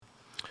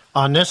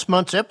On this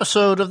month's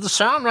episode of the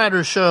Sound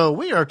Rider Show,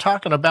 we are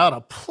talking about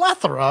a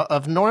plethora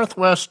of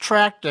Northwest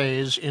track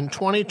days in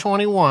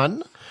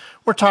 2021.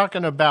 We're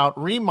talking about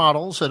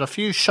remodels at a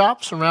few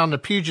shops around the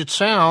Puget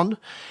Sound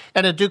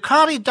and a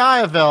Ducati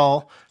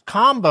Diavel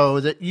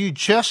combo that you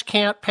just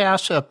can't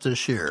pass up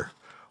this year.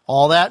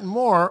 All that and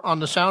more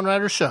on the Sound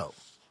Rider Show.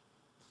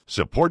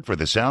 Support for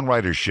the Sound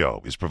Rider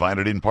Show is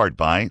provided in part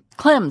by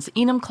Clem's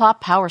Enum-Klopp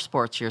Power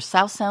Sports, your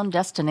South Sound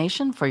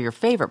destination for your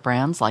favorite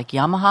brands like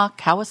Yamaha,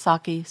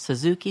 Kawasaki,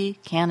 Suzuki,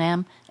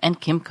 Can-Am, and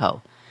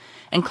Kimco.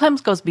 And Clem's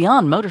goes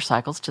beyond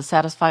motorcycles to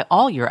satisfy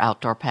all your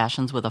outdoor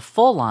passions with a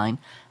full line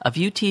of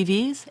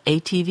UTVs,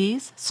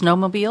 ATVs,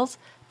 snowmobiles,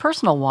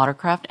 personal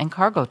watercraft, and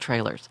cargo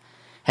trailers.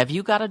 Have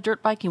you got a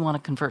dirt bike you want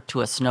to convert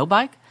to a snow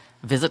bike?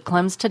 Visit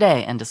Clem's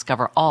today and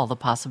discover all the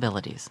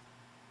possibilities.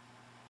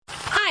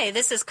 Hi,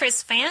 this is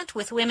Chris Fant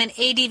with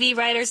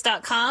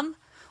WomenADVWriters.com.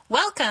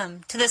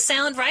 Welcome to the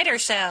Sound Rider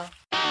Show.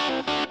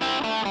 And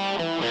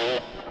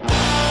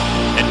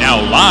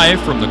now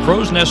live from the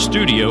Crow's Nest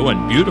Studio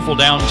in beautiful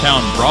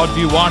downtown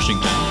Broadview,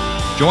 Washington,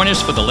 join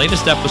us for the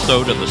latest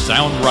episode of the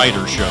Sound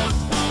Rider Show,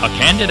 a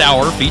candid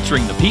hour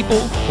featuring the people,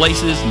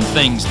 places, and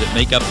things that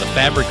make up the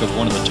fabric of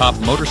one of the top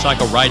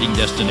motorcycle riding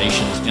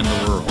destinations in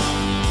the world.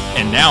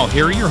 And now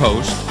here are your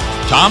hosts,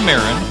 Tom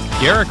Marin,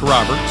 Derek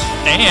Roberts,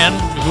 and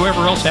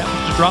whoever else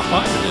happens to drop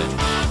by today.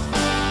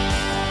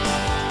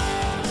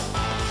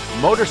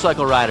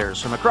 Motorcycle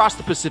riders from across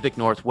the Pacific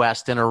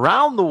Northwest and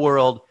around the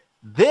world,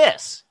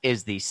 this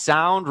is the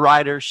Sound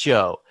Rider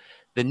Show,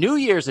 the New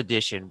Year's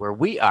edition where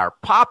we are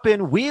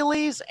popping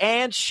wheelies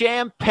and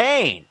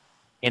champagne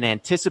in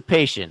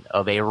anticipation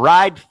of a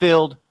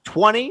ride-filled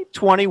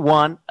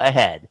 2021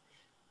 ahead.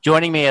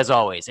 Joining me as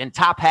always in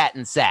top hat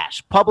and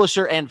sash,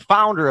 publisher and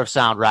founder of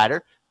Sound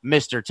Rider,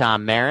 Mr.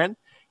 Tom Marin.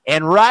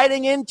 And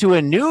riding into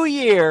a new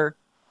year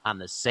on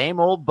the same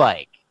old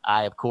bike,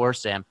 I, of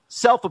course, am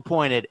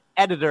self-appointed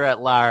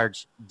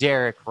editor-at-large,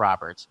 Derek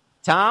Roberts.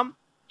 Tom,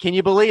 can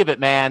you believe it,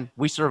 man?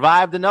 We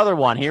survived another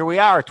one. Here we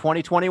are,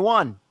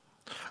 2021.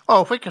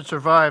 Oh, if we can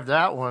survive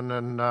that one,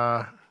 then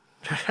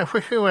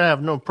we would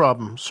have no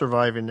problem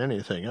surviving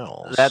anything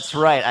else. That's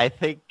right. I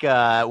think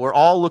we're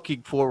all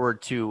looking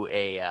forward to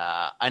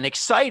an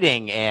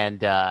exciting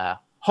and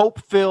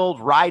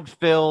hope-filled,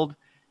 ride-filled,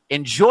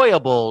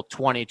 enjoyable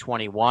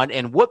 2021,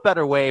 and what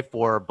better way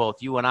for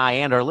both you and I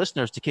and our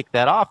listeners to kick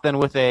that off than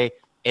with a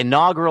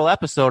inaugural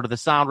episode of the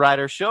Sound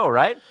Rider Show,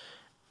 right?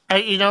 Hey,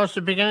 it's the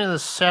beginning of the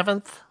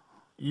 7th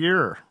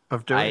year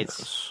of doing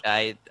this.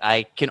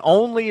 I can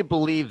only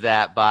believe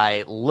that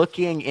by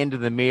looking into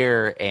the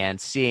mirror and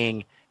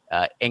seeing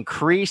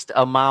increased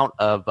amount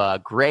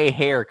of gray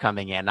hair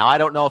coming in. Now, I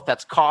don't know if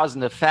that's cause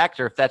and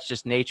effect or if that's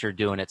just nature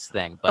doing its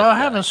thing. But I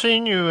haven't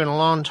seen you in a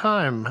long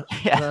time.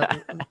 Yeah.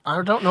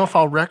 I don't know if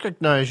I'll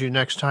recognize you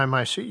next time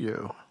I see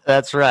you.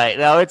 That's right.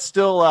 Now, it's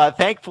still,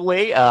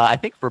 thankfully, I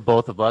think for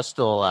both of us,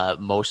 still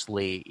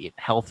mostly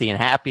healthy and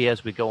happy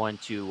as we go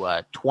into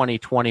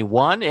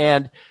 2021.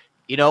 And,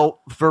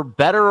 for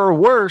better or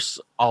worse,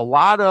 a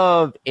lot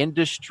of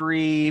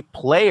industry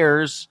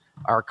players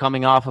are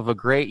coming off of a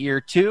great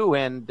year, too,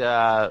 and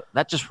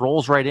that just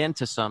rolls right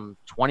into some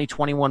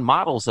 2021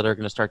 models that are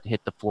going to start to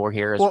hit the floor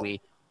here as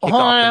we kick off.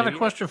 I have a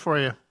question for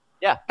you.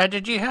 Yeah.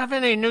 Did you have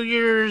any New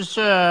Year's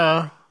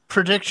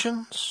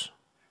predictions?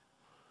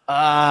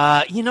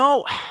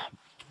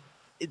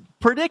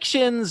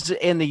 Predictions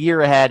in the year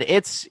ahead,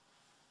 it's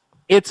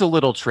a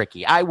little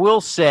tricky. I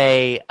will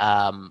say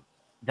that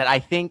I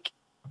think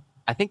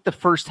the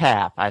first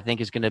half,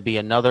 is going to be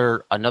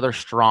another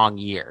strong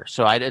year.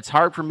 So it's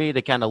hard for me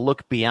to kind of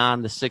look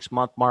beyond the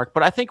 6-month mark,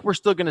 but I think we're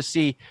still going to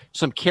see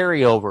some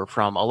carryover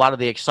from a lot of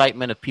the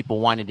excitement of people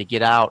wanting to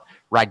get out,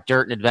 ride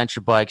dirt and adventure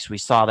bikes. We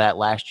saw that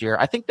last year.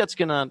 I think that's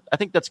gonna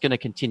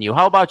continue.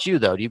 How about you,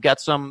 though? Do you got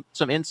some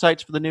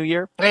insights for the new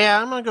year? Yeah,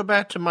 I'm going to go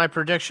back to my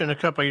prediction a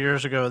couple of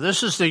years ago.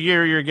 This is the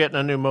year you're getting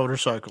a new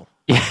motorcycle.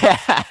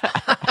 Yeah.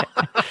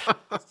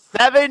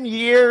 7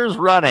 years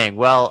running.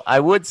 Well, I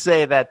would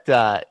say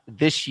that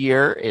this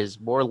year is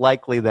more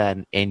likely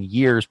than in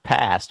years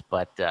past.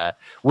 But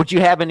would you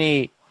have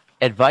any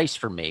advice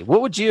for me?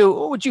 What would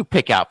you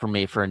pick out for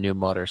me for a new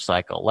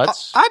motorcycle?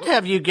 I'd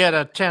have you get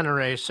a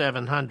Tenere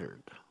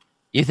 700.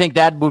 You think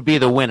that would be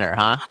the winner,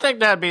 huh? I think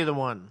that'd be the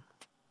one.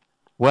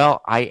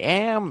 Well, I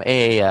am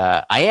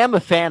a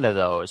fan of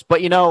those,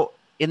 but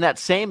in that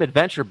same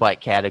adventure bike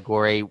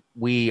category,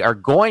 we are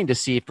going to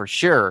see for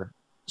sure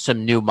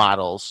some new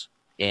models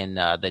in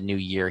the new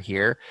year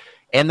here.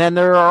 And then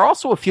there are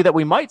also a few that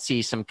we might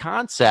see some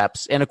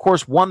concepts. And, of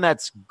course, one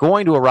that's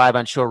going to arrive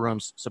on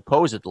showrooms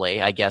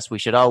supposedly. I guess we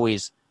should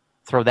always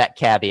throw that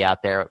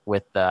caveat there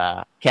with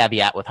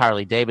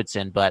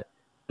Harley-Davidson. But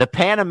the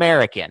Pan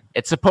American,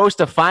 it's supposed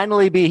to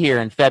finally be here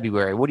in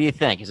February. What do you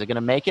think? Is it going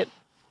to make it?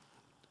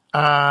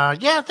 Yeah,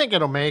 I think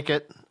it'll make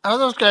it. Oh,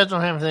 those guys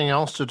don't have anything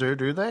else to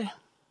do they?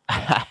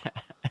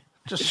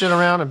 Just sit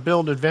around and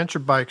build adventure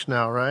bikes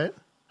now, right?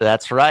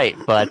 That's right.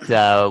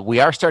 But we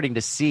are starting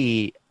to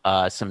see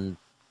some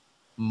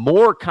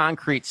more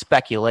concrete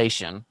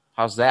speculation.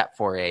 How's that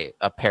for a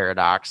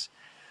paradox?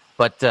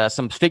 But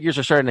some figures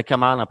are starting to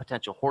come out on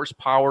potential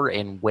horsepower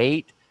and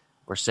weight.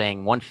 We're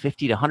saying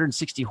 150 to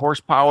 160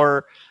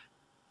 horsepower.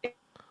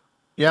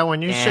 Yeah,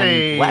 when you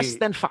say less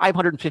than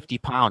 550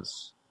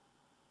 pounds.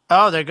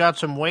 Oh, they got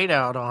some weight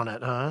out on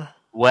it, huh?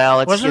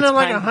 Well, wasn't it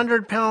like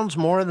 100 pounds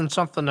more than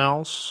something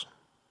else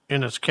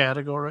in its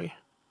category?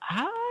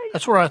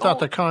 That's where I thought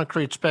the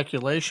concrete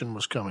speculation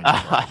was coming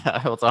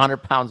from. Well, it's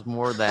 100 pounds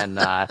more than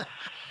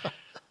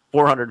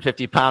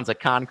 450 pounds of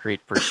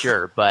concrete for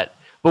sure. But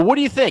what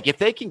do you think? If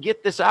they can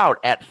get this out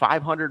at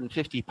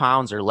 550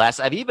 pounds or less,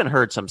 I've even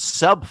heard some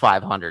sub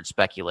 500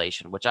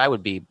 speculation, which I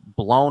would be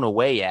blown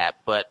away at.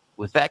 But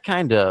with that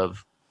kind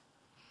of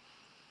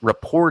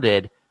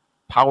reported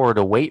power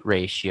to weight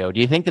ratio, do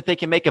you think that they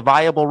can make a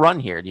viable run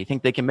here? Do you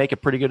think they can make a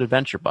pretty good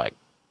adventure bike?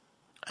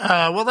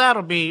 Well,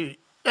 that'll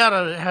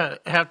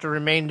have to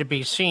remain to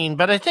be seen.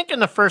 But I think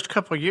in the first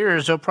couple of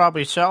years, they'll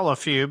probably sell a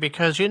few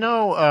because,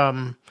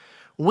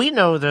 we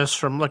know this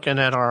from looking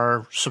at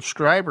our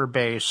subscriber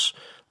base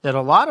that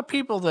a lot of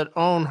people that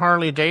own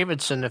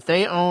Harley-Davidson, if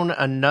they own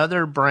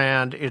another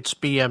brand, it's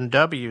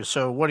BMW.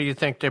 So what do you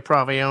think they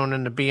probably own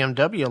in the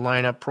BMW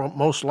lineup?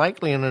 Most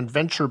likely an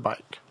adventure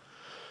bike.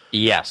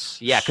 Yes.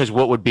 Yeah, because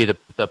what would be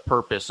the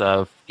purpose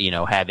of,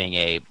 having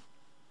a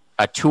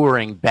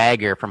touring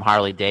bagger from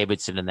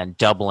Harley-Davidson and then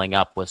doubling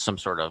up with some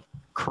sort of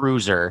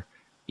cruiser,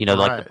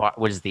 like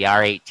what is the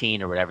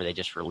R18 or whatever they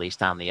just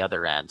released on the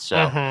other end.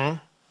 So,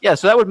 yeah,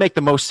 so that would make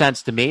the most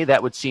sense to me.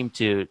 That would seem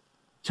to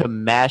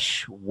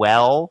mesh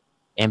well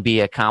and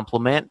be a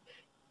compliment.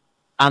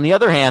 On the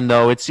other hand,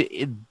 though,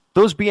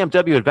 those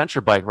BMW adventure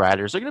bike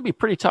riders are going to be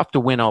pretty tough to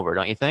win over,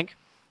 don't you think?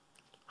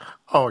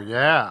 Oh,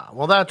 yeah.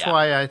 Well, that's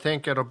why I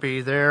think it'll be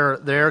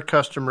their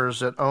customers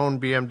that own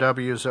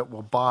BMWs that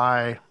will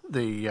buy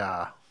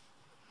the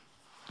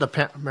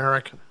Pan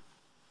American.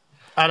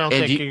 I don't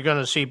think you're going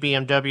to see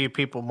BMW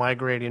people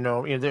migrating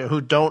over, who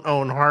don't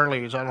own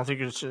Harleys. I don't think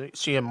you'll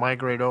see them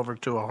migrate over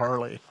to a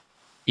Harley.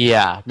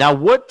 Yeah. Now,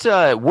 what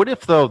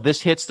if, though,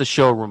 this hits the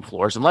showroom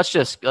floors? And let's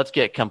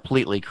get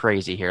completely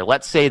crazy here.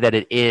 Let's say that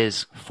it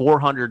is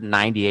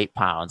 498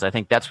 pounds. I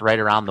think that's right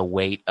around the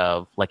weight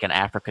of like an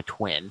Africa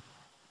Twin.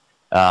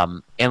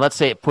 And let's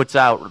say it puts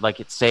out,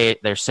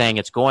 they're saying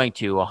it's going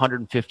to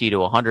 150 to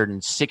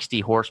 160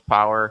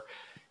 horsepower.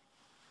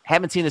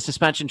 Haven't seen the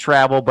suspension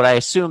travel, but I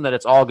assume that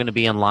it's all going to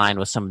be in line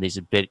with some of these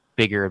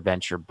bigger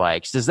adventure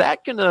bikes. Is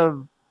that going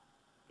to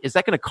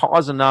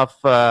cause enough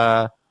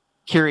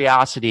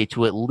curiosity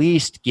to at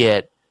least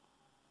get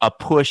a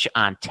push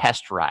on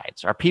test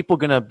rides? Are people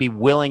going to be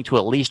willing to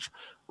at least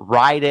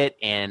ride it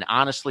and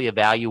honestly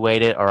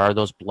evaluate it, or are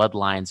those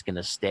bloodlines going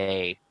to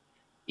stay,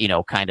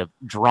 kind of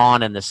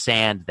drawn in the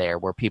sand there,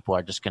 where people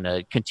are just going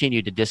to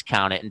continue to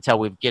discount it until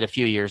we get a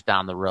few years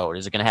down the road?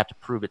 Is it going to have to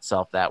prove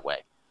itself that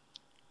way?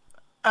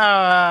 We'll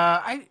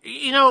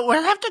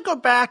have to go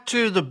back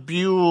to the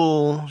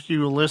Buell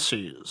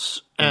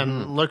Ulysses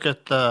and look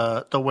at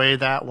the way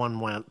that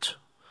one went.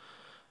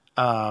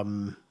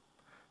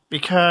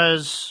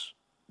 Because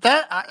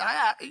that,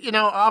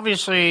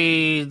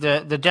 obviously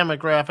the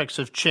demographics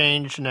have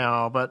changed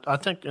now, but I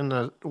think in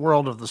the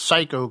world of the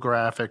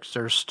psychographics,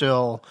 there's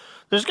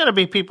going to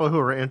be people who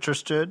are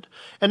interested,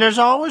 and there's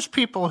always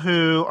people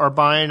who are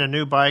buying a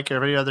new bike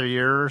every other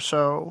year or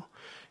so,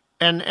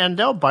 and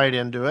they'll bite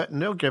into it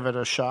and they'll give it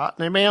a shot,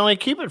 and they may only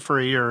keep it for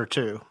a year or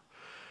two,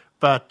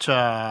 but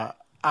there's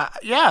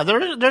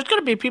going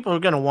to be people who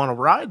are going to want to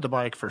ride the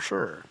bike for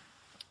sure.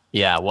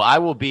 Yeah, well, I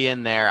will be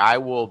in there. I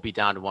will be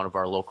down to one of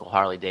our local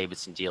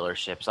Harley-Davidson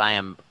dealerships. I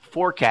am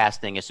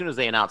forecasting, as soon as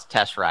they announce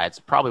test rides,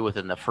 probably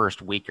within the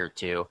first week or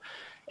two.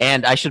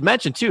 And I should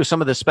mention, too, some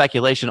of the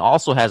speculation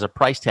also has a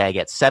price tag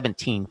at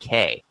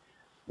 $17,000,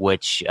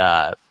 which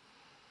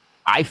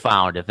I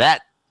found, if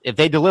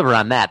they deliver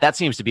on that, that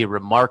seems to be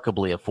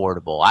remarkably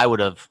affordable. I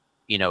would have,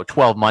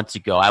 12 months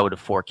ago, I would have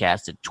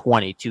forecasted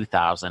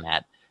 $22,000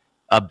 at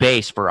a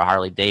base for a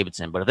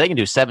Harley-Davidson. But if they can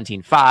do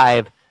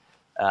 $17,500,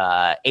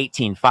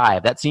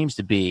 $18,500, that seems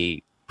to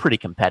be pretty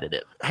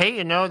competitive.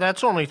 Hey,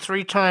 that's only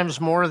 3 times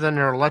more than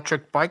their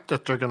electric bike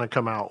that they're going to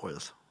come out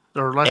with.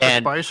 Their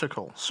electric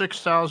bicycle,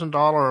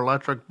 $6,000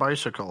 electric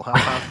bicycle. How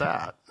about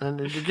that? And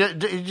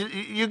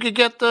you could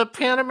get the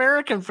Pan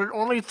American for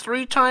only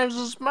 3 times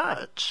as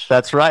much.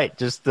 That's right.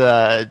 Just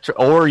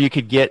or you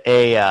could get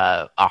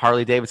a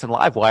Harley Davidson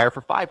live wire for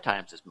 5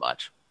 times as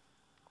much.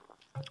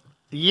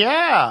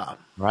 Yeah.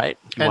 Right.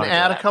 And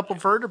add a couple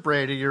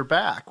vertebrae to your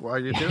back while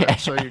you do it,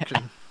 so you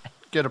can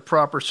get a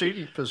proper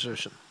seating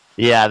position.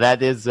 Yeah,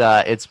 that is.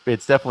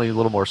 It's definitely a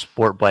little more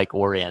sport bike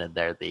oriented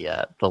there.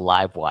 The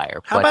live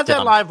wire. How about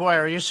that live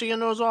wire? Are you seeing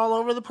those all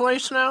over the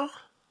place now?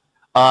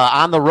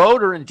 On the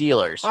road or in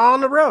dealers?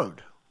 On the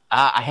road.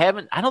 I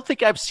haven't. I don't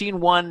think I've seen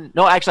one.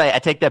 No, actually, I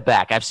take that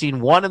back. I've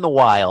seen one in the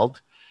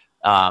wild,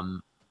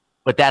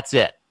 but that's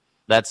it.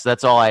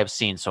 That's all I have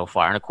seen so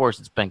far. And of course,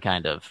 it's been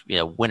kind of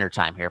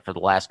wintertime here for the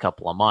last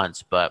couple of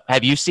months. But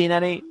have you seen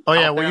any? Oh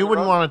yeah, well you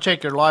wouldn't want to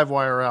take your live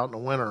wire out in the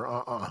winter.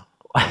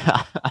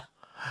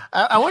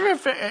 I wonder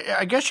if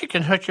I guess you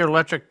can hook your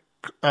electric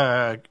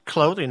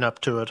clothing up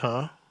to it,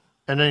 huh?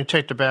 And then you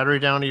take the battery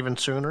down even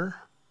sooner?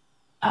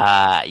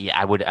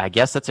 Yeah, I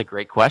guess that's a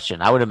great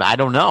question. I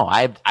don't know.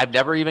 I've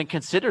never even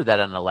considered that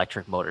on an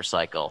electric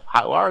motorcycle.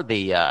 How are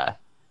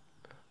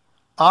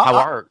how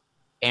are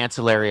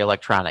ancillary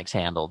electronics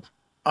handled?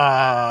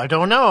 I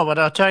don't know, but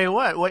I'll tell you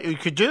what you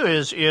could do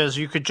is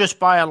you could just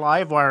buy a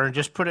live wire and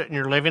just put it in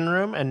your living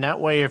room, and that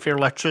way if your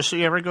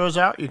electricity ever goes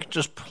out, you can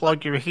just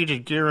plug your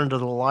heated gear into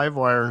the live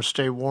wire and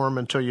stay warm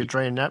until you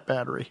drain that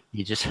battery.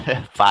 You just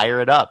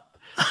fire it up.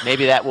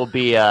 Maybe that will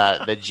be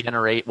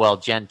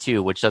Gen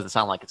 2, which doesn't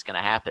sound like it's going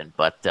to happen.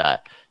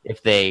 But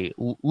if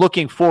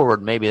looking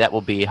forward, maybe that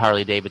will be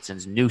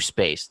Harley-Davidson's new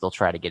space they'll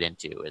try to get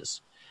into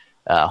is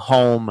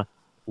home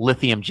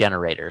lithium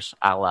generators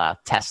a la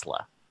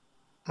Tesla.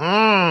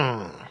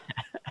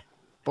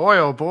 Boy,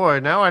 oh boy,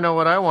 now I know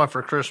what I want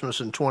for Christmas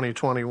in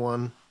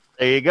 2021.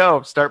 There you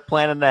go. Start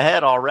planning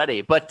ahead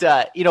already. But,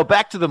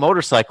 back to the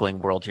motorcycling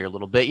world here a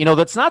little bit.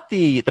 That's not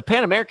the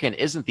Pan American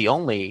isn't the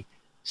only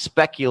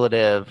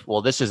speculative.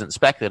 Well, this isn't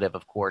speculative,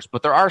 of course,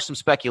 but there are some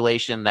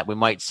speculation that we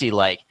might see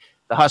like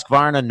the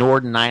Husqvarna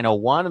Norden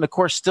 901 and, of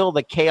course, still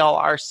the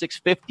KLR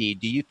 650.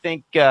 Do you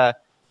think we're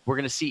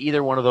going to see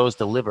either one of those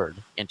delivered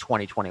in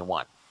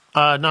 2021?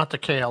 Not the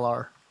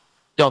KLR.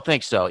 Don't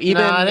think so.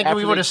 I think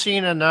we would have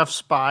seen enough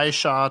spy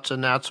shots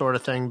and that sort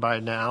of thing by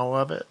now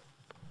of it.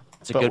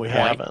 It's a good point.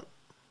 Haven't.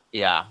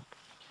 Yeah.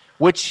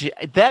 Which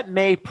that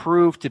may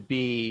prove to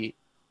be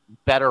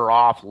better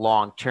off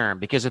long term,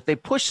 because if they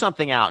push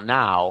something out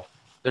now,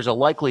 there's a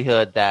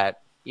likelihood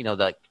that,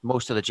 like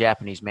most of the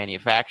Japanese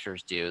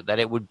manufacturers do, that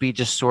it would be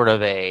just sort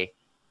of a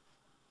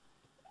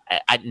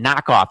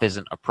knockoff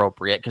isn't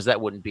appropriate, because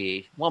that wouldn't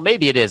be, well,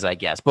 maybe it is, I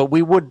guess, but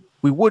we wouldn't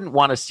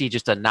want to see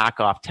just a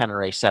knockoff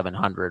Tenere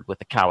 700 with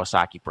the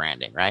Kawasaki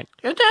branding, right?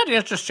 Isn't that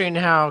interesting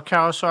how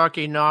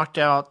Kawasaki knocked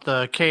out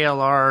the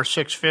KLR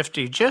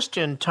 650 just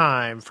in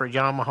time for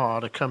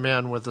Yamaha to come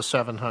in with the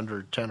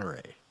 700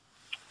 Tenere?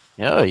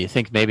 Oh, you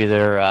think maybe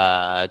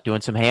they're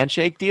doing some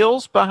handshake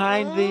deals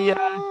behind the... I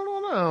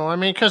don't know. I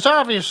mean, because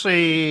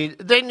obviously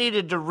they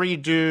needed to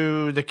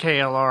redo the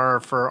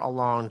KLR for a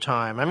long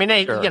time. I mean,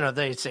 they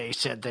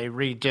said they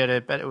redid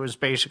it, but it was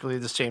basically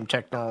the same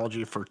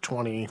technology for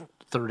 20,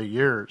 30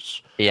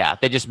 years. Yeah,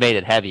 they just made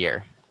it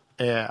heavier.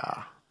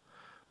 Yeah.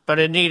 But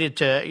it needed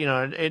to,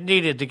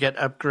 get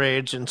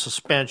upgrades in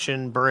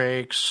suspension,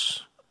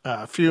 brakes,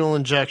 fuel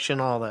injection,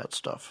 all that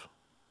stuff.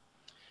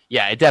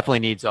 Yeah, it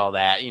definitely needs all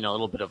that. A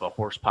little bit of a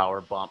horsepower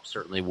bump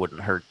certainly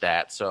wouldn't hurt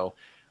that. So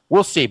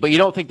we'll see. But you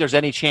don't think there's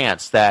any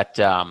chance that,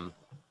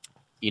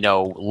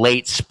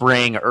 late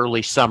spring,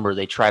 early summer,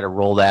 they try to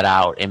roll that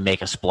out and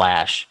make a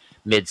splash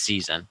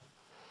mid-season?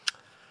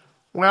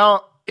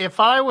 Well, if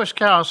I was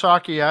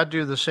Kawasaki, I'd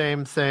do the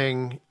same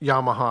thing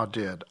Yamaha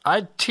did.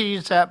 I'd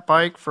tease that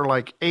bike for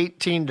like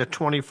 18 to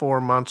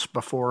 24 months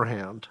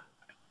beforehand.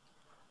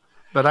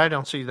 But I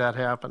don't see that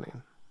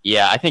happening.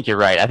 Yeah, I think you're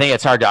right. I think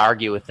it's hard to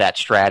argue with that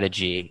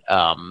strategy.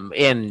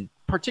 In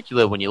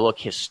particular, when you look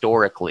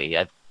historically,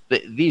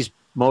 these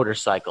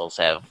motorcycles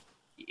have,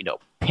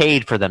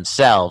 paid for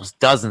themselves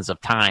dozens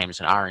of times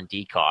in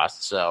R&D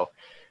costs. So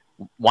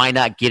why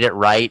not get it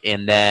right?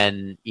 And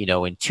then,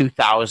 in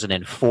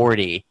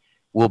 2040,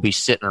 we'll be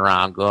sitting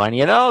around going,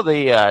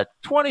 the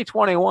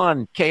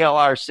 2021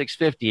 KLR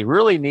 650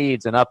 really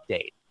needs an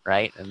update,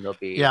 right? And they'll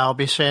be... Yeah, I'll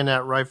be saying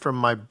that right from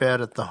my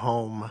bed at the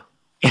home.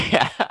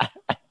 Yeah.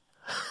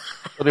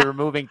 We'll be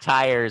removing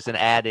tires and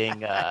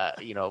adding,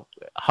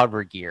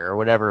 hover gear or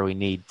whatever we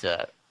need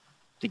to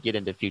get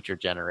into future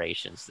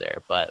generations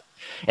there. And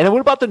then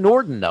what about the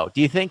Norden, though? Do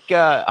you think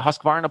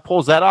Husqvarna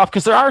pulls that off?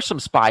 Because there are some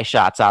spy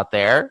shots out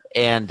there,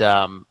 and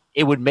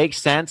it would make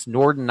sense.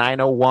 Norden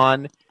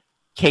 901,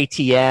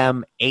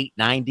 KTM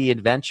 890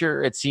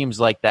 Adventure. It seems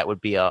like that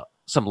would be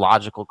some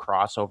logical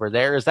crossover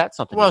there. Is that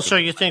something? Well, so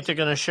you think they're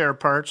going to share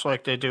parts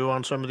like they do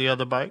on some of the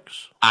other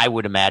bikes? I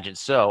would imagine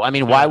so. I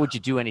mean, why would you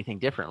do anything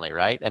differently,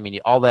 right? I mean,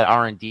 all that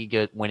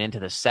R&D went into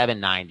the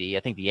 790. I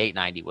think the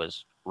 890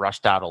 was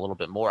rushed out a little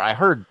bit more. I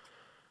heard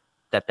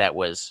that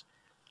was,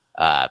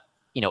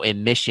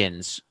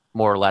 emissions,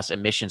 more or less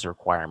emissions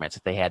requirements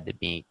that they had to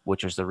meet,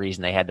 which was the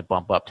reason they had to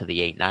bump up to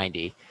the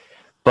 890.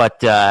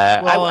 But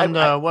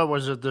what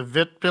was it? The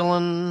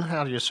Vitpillen?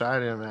 How do you say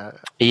it in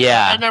that?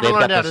 Yeah, I never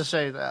learned how to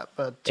say that.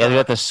 But yeah, they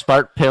got the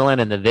Spartpillen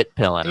and the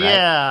Vitpillen, right?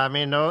 Yeah, I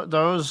mean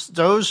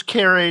those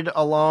carried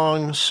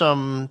along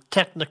some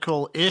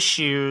technical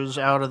issues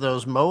out of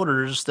those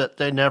motors that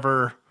they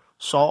never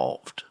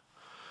solved,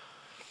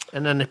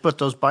 and then they put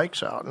those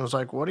bikes out, and it was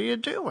like, what are you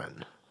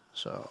doing?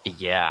 So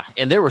yeah,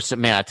 and there were some,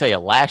 man, I tell you,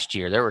 last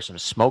year there were some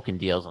smoking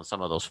deals on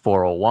some of those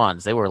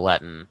 401s. They were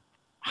letting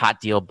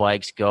hot deal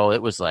bikes go.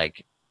 It was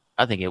like,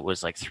 I think it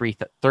was like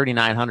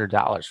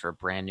 $3,900 for a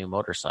brand new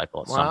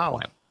motorcycle at some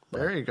point.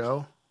 There you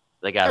go.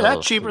 They got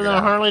that's cheaper than a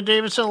Harley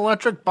Davidson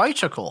electric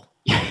bicycle.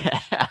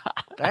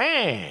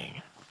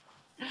 Dang.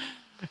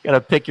 Got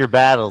to pick your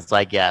battles,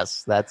 I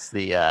guess. That's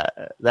the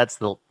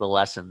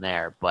lesson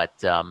there. But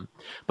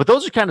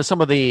those are kind of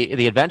some of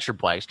the adventure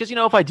bikes. Because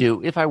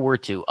if I were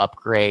to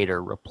upgrade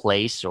or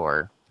replace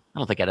or I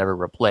don't think I'd ever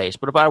replace.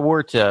 But if I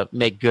were to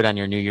make good on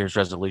your New Year's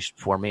resolution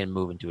for me and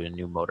move into a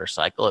new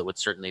motorcycle, it would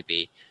certainly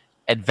be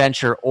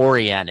adventure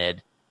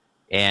oriented.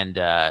 And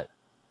I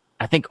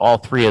think all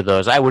three of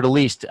those, I would at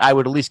least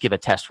give a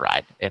test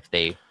ride if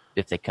they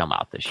come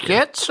out this year.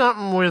 Get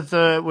something with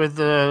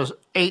the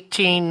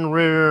 18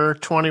 rear,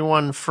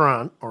 21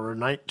 front, or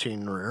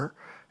 19 rear.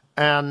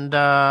 And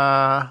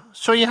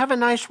so you have a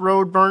nice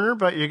road burner,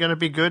 but you're going to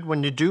be good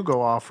when you do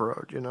go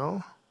off-road, you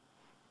know?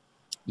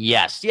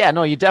 Yes. Yeah,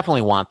 no, you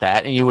definitely want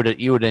that. And you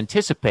would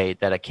anticipate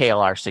that a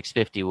KLR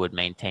 650 would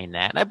maintain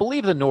that. And I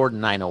believe the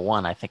Norden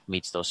 901, I think,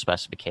 meets those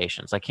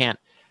specifications.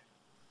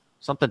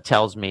 Something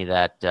tells me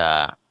that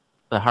the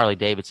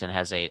Harley-Davidson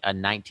has a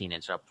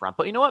 19-inch up front.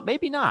 But you know what?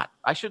 Maybe not.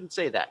 I shouldn't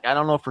say that. I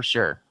don't know for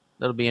sure.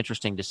 That'll be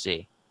interesting to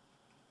see.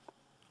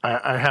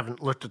 I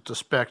haven't looked at the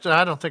specs.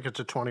 I don't think it's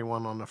a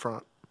 21 on the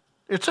front.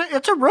 It's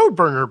a road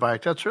burner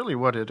bike. That's really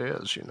what it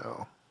is, you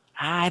know.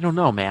 I don't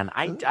know, man.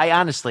 I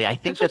honestly, I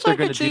think that they're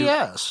going to do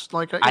GS,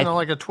 like a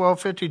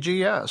 1250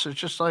 GS. It's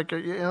just like,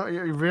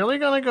 you're really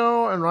going to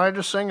go and ride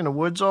this thing in the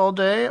woods all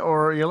day,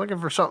 or you're looking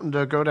for something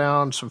to go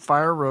down some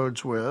fire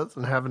roads with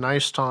and have a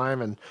nice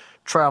time and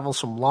travel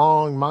some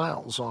long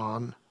miles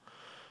on.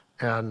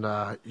 And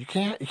you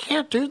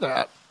can't do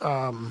that.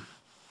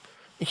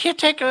 You can't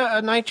take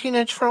a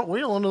 19-inch front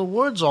wheel into the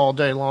woods all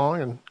day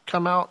long and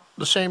come out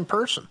the same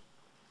person.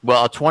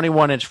 Well, a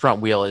 21-inch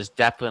front wheel is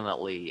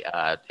definitely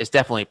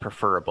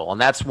preferable, and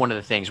that's one of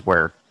the things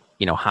where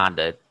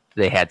Honda,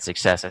 they had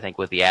success, I think,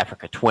 with the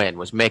Africa Twin,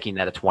 was making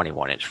that a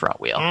 21-inch front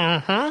wheel.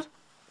 Mm-hmm.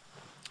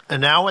 And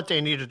now what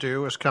they need to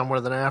do is come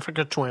with an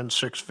Africa Twin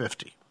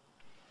 650.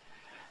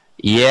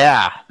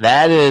 Yeah,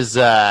 that is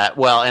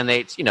and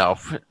they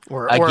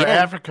or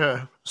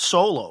Africa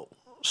Solo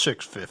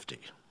 650,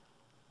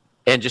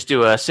 and just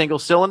do a single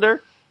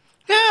cylinder.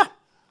 Yeah.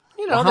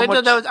 They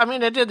did those. I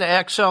mean, they did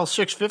the XL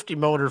 650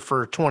 motor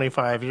for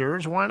 25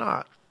 years. Why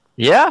not?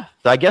 Yeah,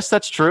 I guess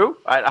that's true.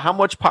 How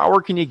much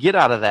power can you get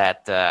out of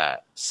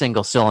that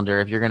single cylinder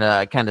if you're going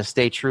to kind of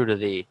stay true to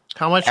the...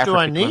 How much do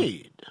I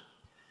need?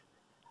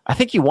 I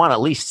think you want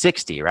at least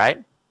 60,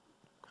 right?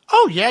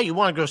 Oh, yeah, you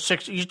want to go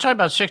 60. You're talking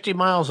about 60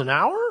 miles an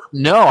hour?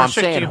 No, I'm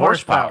saying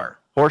horsepower.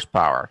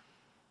 Horsepower.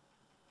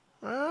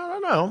 I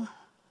don't know.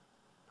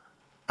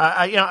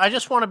 I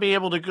just want to be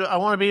able to go. I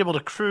want to be able to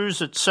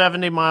cruise at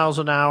 70 miles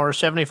an hour,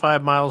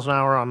 75 miles an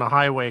hour on the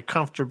highway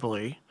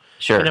comfortably.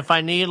 Sure. And if I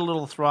need a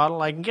little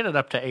throttle, I can get it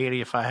up to 80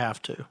 if I have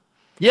to.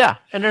 Yeah.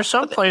 And there's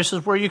some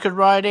places where you could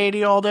ride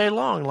 80 all day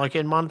long, like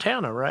in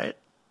Montana, right?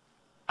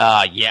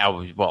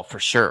 Yeah, well, for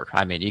sure.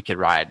 I mean, you could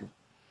ride,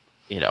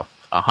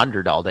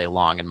 100 all day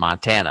long in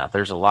Montana.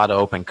 There's a lot of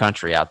open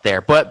country out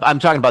there. But I'm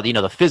talking about,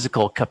 the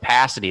physical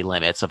capacity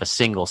limits of a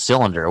single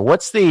cylinder.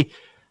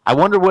 I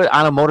wonder what,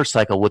 on a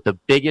motorcycle, what the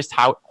biggest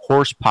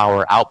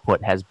horsepower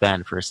output has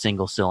been for a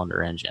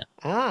single-cylinder engine.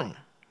 I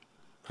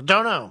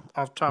don't know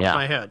off the top of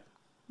my head.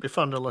 Be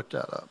fun to look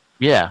that up.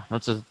 Yeah,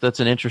 that's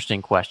an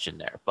interesting question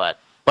there. But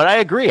I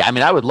agree. I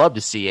mean, I would love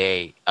to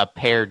see a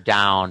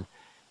pared-down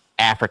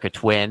Africa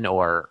Twin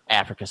or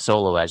Africa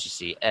Solo,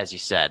 as you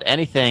said.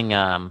 Anything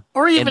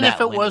or even if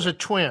it was a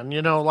twin,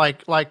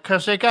 like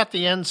because they got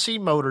the NC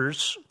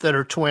motors that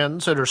are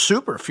twins that are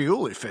super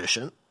fuel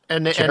efficient.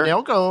 And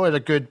they'll go at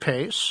a good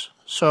pace.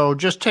 So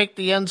just take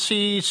the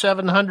NC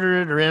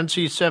 700 or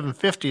NC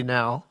 750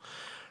 now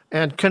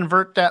and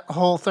convert that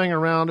whole thing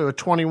around to a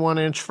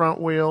 21-inch front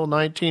wheel,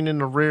 19 in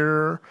the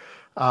rear.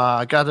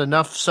 Got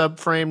enough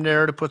subframe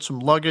there to put some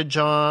luggage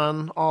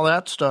on, all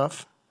that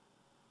stuff.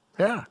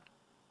 Yeah.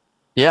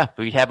 Yeah,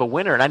 we have a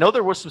winner. And I know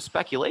there was some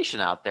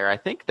speculation out there. I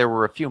think there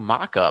were a few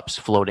mock-ups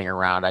floating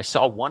around. I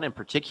saw one in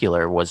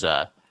particular was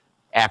a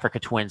Africa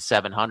Twin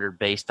 700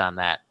 based on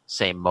that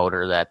same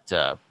motor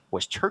that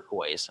was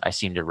turquoise, I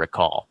seem to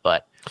recall.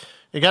 But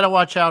you got to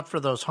watch out for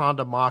those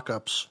Honda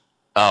mock-ups.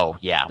 Oh,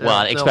 yeah.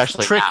 Well,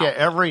 especially trick now. You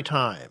every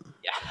time.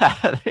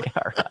 Yeah, they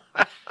are.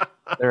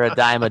 They're a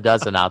dime a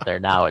dozen out there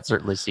now. It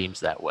certainly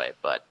seems that way.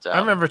 But I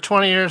remember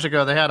 20 years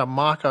ago they had a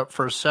mock-up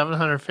for a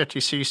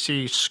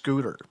 750cc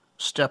scooter,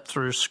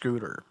 step-through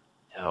scooter.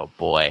 Oh,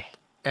 boy.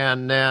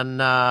 And then,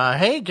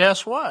 hey,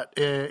 guess what?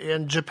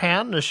 In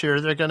Japan this year,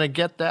 they're going to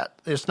get that.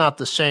 It's not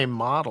the same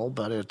model,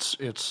 but it's.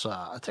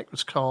 I think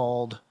it's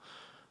called.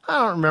 I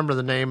don't remember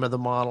the name of the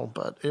model,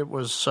 but it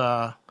was.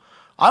 I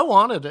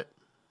wanted it,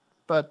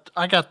 but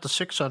I got the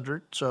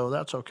 600, so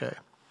that's okay.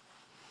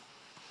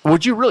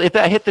 Would you really, if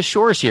that hit the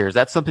shores here, is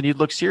that something you'd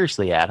look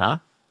seriously at, huh?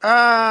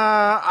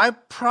 I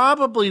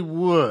probably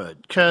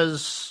would,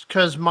 because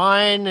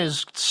mine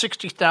is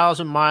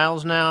 60,000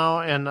 miles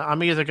now, and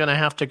I'm either going to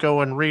have to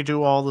go and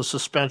redo all the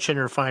suspension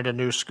or find a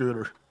new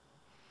scooter.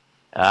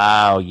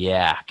 Oh,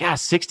 yeah. God,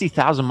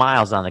 60,000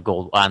 miles on the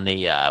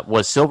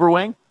was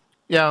Silverwing?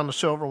 Yeah, on the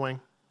Silverwing.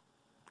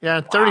 Yeah,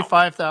 and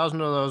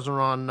 35,000 of those are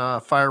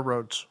on fire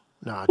roads.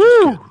 No,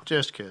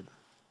 just kidding.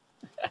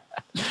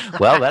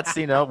 Well, that's,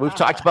 we've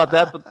talked about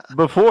that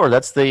before.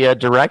 That's the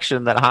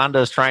direction that Honda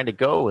is trying to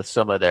go with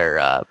some of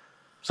their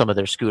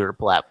scooter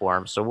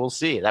platforms. So we'll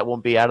see. That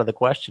won't be out of the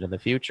question in the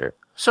future.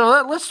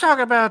 So let's talk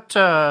about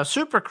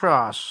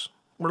Supercross.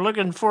 We're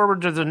looking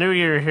forward to the new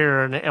year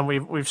here, and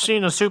we've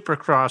seen a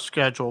Supercross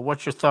schedule.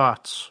 What's your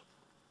thoughts?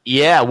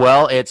 Yeah,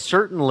 well, it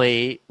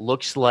certainly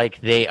looks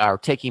like they are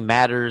taking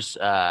matters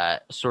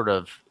sort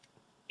of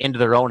into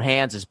their own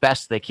hands as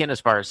best they can as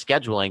far as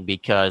scheduling,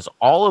 because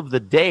all of the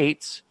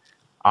dates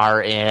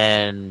are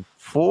in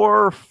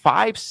 4 or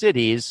 5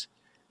 cities,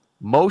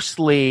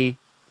 mostly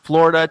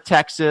Florida,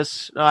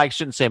 Texas. No, I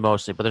shouldn't say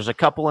mostly, but there's a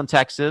couple in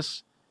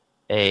Texas,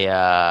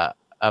 a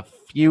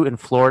few in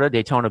Florida,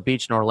 Daytona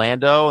Beach and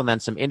Orlando, and then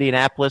some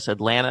Indianapolis,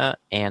 Atlanta,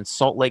 and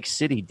Salt Lake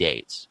City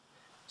dates.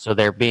 So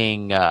they're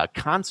being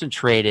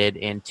concentrated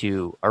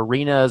into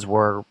arenas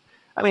where,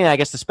 I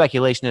guess the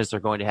speculation is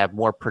they're going to have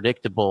more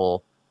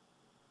predictable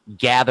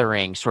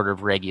gathering sort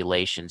of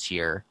regulations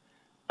here.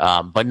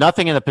 But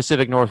nothing in the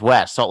Pacific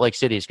Northwest. Salt Lake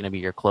City is going to be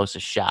your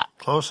closest shot.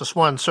 Closest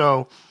one.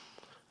 So,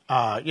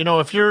 we're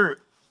going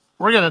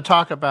to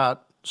talk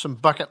about some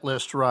bucket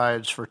list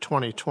rides for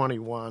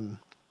 2021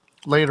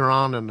 later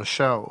on in the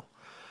show.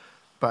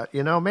 But,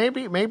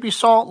 maybe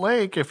Salt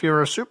Lake, if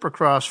you're a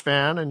Supercross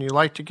fan and you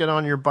like to get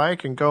on your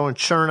bike and go and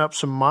churn up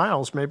some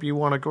miles, maybe you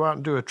want to go out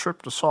and do a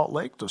trip to Salt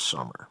Lake this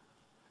summer.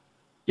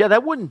 Yeah,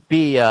 that wouldn't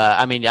be,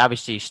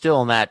 obviously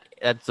still in that,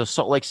 the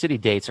Salt Lake City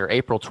dates are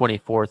April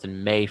 24th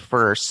and May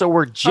 1st. So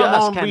we're just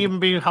it won't even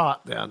be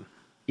hot then.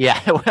 Yeah,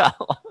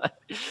 well,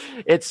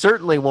 it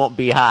certainly won't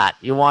be hot.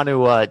 You want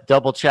to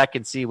double check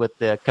and see what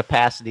the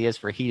capacity is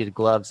for heated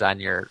gloves on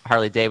your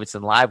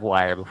Harley-Davidson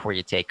Livewire before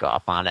you take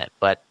off on it.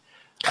 But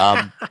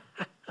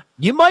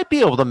you might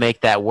be able to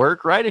make that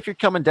work, right? If you're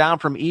coming down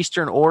from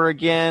Eastern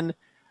Oregon,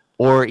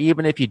 or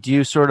even if you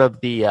do sort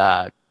of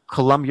the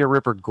Columbia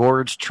River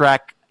Gorge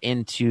trek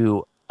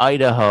into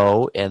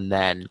Idaho and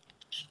then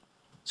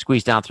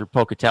squeeze down through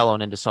Pocatello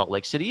and into Salt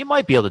Lake City, you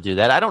might be able to do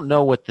that. I don't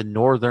know what the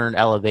northern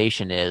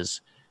elevation is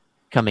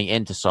coming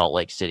into Salt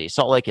Lake City.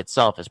 Salt Lake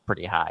itself is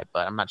pretty high,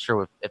 but I'm not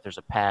sure if there's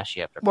a pass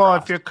you have to cross. Well,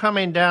 if you're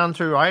coming down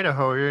through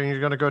Idaho, you're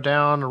going to go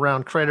down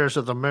around Craters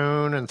of the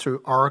Moon and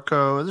through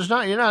Arco.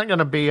 You're not going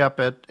to be up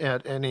at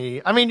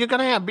any. You're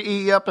going to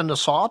be up into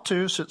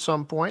Sawtooth at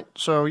some point.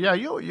 So yeah,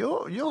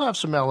 you'll have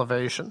some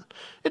elevation.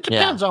 It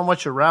depends on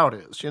what your route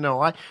is.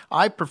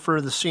 I prefer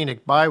the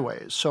scenic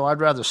byways, so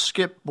I'd rather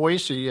skip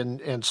Boise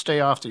and stay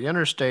off the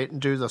interstate and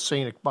do the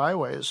scenic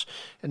byways.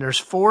 And there's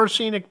 4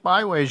 scenic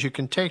byways you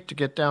can take to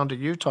get down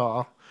to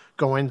Utah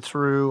going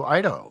through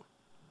Idaho.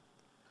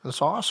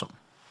 That's awesome.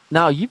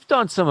 Now, you've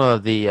done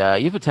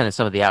you've attended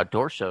some of the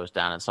outdoor shows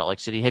down in Salt Lake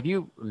City. Have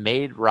you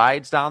made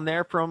rides down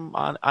there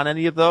on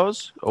any of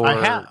those? Or?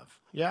 I have,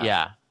 yeah.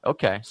 Yeah.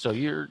 Okay, so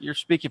you're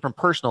speaking from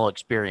personal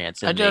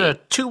experience. I did a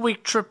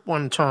 2-week trip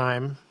one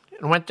time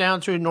and went down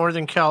through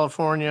Northern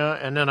California,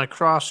 and then I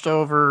crossed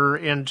over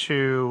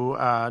into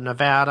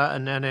Nevada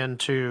and then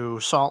into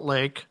Salt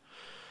Lake,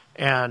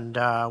 and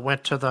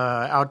went to the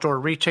outdoor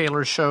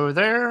retailer show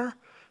there,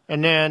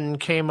 and then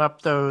came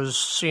up those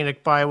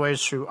scenic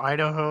byways through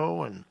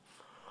Idaho,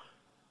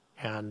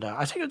 and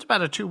I think it was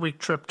about a 2-week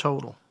trip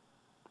total,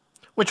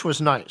 which was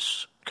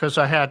nice because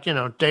I had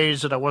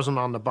days that I wasn't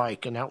on the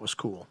bike, and that was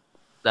cool.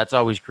 That's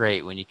always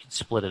great when you can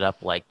split it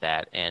up like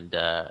that. And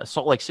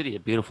Salt Lake City, a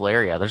beautiful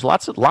area. There's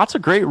lots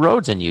of great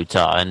roads in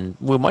Utah, and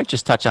we might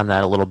just touch on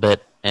that a little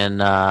bit in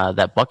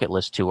that bucket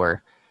list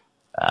tour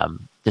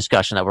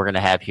discussion that we're going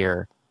to have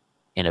here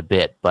in a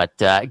bit. But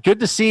good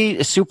to see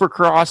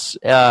Supercross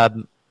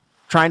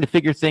trying to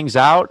figure things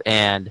out.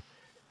 And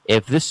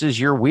if this is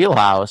your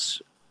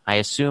wheelhouse, I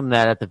assume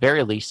that at the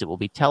very least it will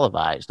be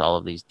televised, all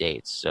of these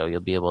dates, so you'll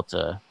be able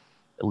to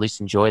at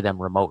least enjoy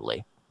them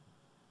remotely.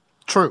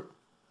 True.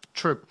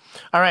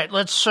 All right,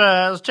 let's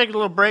take a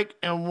little break,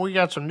 and we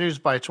got some news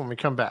bites when we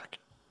come back.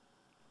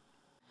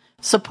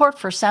 Support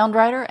for Sound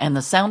Rider and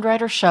the Sound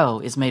Rider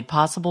Show is made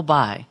possible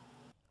by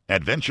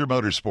Adventure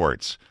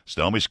Motorsports,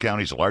 Snohomish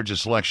County's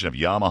largest selection of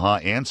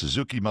Yamaha and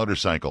Suzuki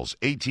motorcycles,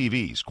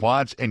 ATVs,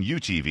 quads, and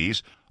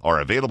UTVs are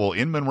available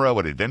in Monroe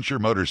at Adventure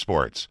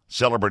Motorsports.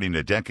 Celebrating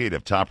a decade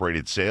of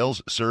top-rated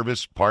sales,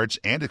 service, parts,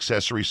 and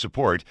accessory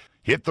support,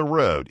 hit the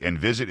road and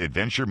visit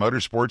Adventure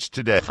Motorsports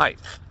today. Hi,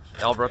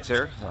 Al Brooks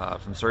here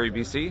from Surrey,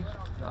 BC.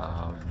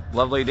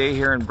 Lovely day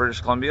here in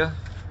British Columbia.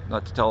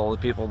 Not to tell all the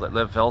people that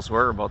live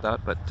elsewhere about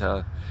that, but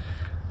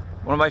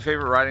one of my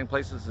favorite riding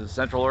places is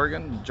Central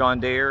Oregon, John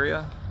Day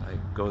area. I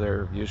go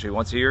there usually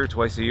once a year,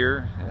 twice a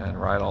year, and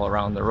ride all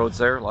around the roads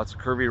there. Lots of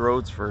curvy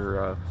roads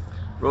for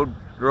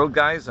road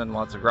guys, and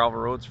lots of gravel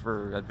roads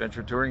for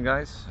adventure touring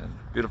guys, and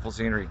beautiful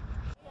scenery.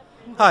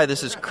 Hi,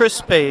 this is Chris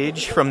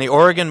Page from the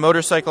Oregon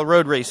Motorcycle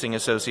Road Racing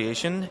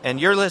Association, and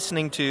you're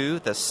listening to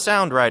The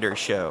Sound Rider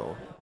Show.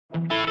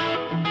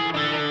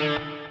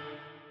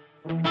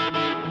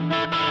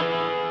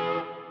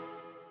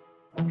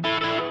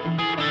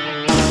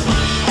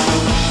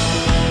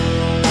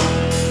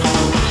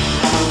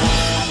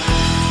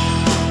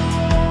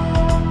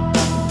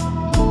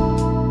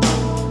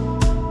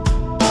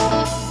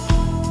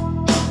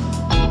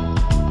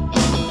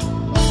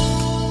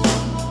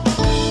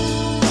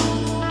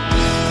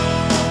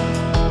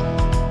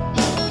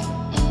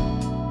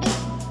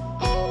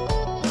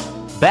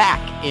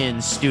 Back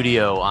in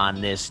studio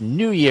on this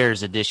New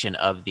Year's edition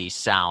of the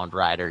Sound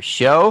Rider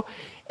Show.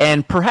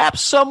 And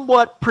perhaps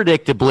somewhat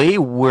predictably,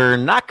 we're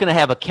not going to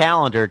have a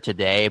calendar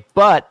today,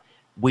 but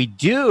we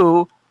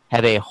do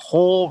have a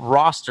whole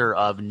roster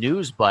of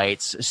news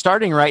bites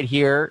starting right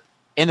here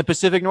in the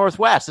Pacific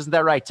Northwest. Isn't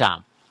that right,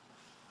 Tom?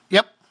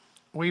 Yep.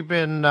 We've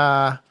been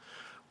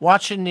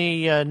watching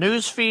the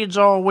news feeds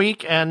all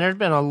week, and there's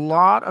been a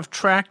lot of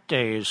track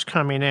days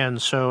coming in.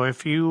 So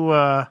if you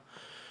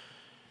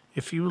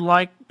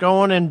like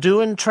going and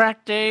doing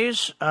track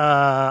days,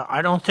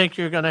 I don't think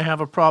you're going to have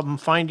a problem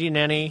finding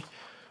any.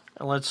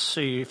 Let's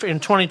see, in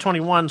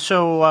 2021.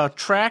 So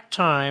track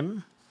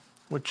time,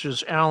 which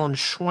is Alan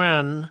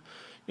Schwen,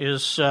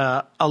 is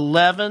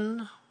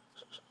 11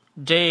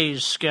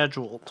 days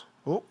scheduled.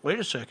 Oh, wait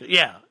a second.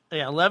 Yeah,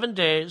 11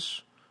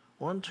 days.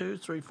 1, 2,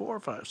 3, 4,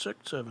 5,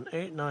 6, 7,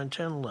 8, 9,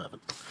 10, 11.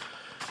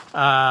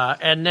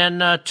 And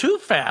then Too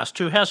Fast,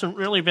 who hasn't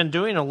really been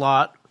doing a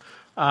lot.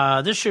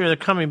 This year they're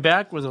coming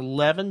back with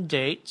 11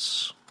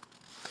 dates.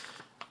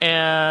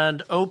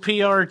 And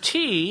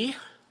OPRT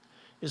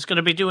is going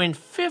to be doing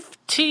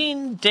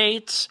 15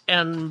 dates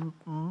and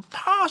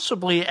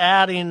possibly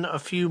adding a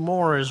few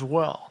more as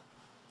well.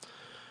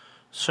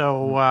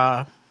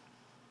 So,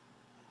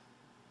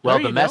 well,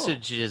 the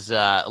message is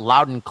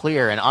loud and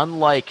clear, and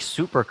unlike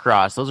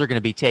Supercross, those are going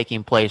to be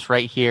taking place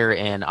right here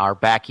in our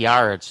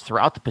backyards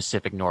throughout the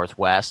Pacific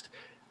Northwest.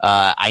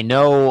 I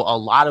know a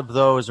lot of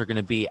those are going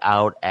to be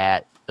out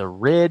at the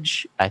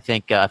Ridge, I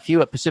think a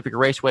few at Pacific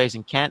Raceways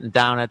in Kent, and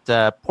down at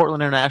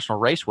Portland International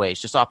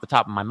Raceways, just off the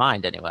top of my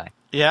mind anyway.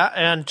 Yeah,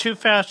 and Too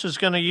Fast is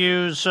going to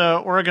use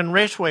Oregon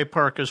Raceway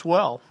Park as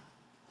well.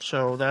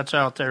 So that's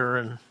out there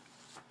in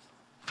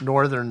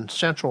northern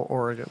central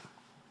Oregon.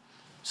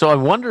 So I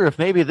wonder if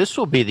maybe this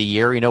will be the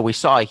year. You know, we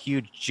saw a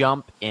huge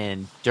jump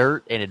in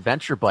dirt and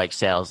adventure bike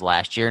sales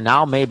last year.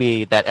 Now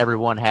maybe that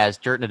everyone has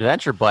dirt and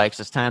adventure bikes,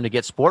 it's time to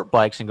get sport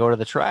bikes and go to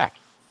the track.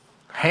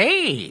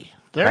 Hey,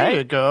 there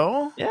you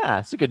go. Yeah,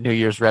 it's a good New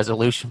Year's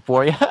resolution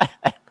for you.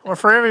 Or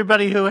for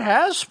everybody who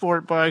has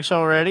sport bikes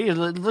already, it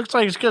looks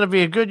like it's going to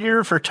be a good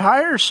year for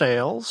tire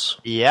sales.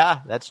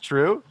 Yeah, that's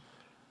true.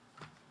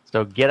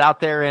 So get out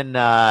there and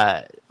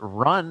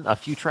run a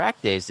few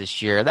track days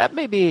this year. That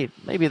maybe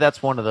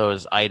that's one of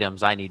those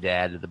items I need to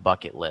add to the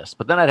bucket list.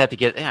 But then I'd have to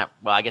get,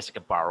 well, I guess I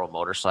could borrow a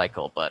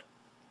motorcycle, but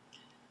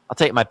I'll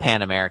take my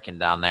Pan American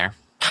down there.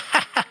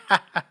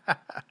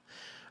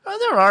 Well,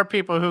 there are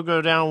people who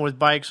go down with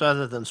bikes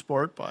other than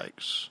sport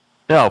bikes.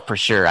 No, for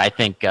sure. I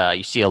think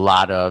you see a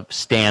lot of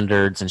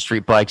standards and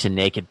street bikes and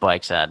naked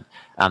bikes on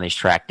these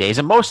track days.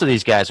 And most of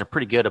these guys are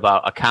pretty good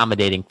about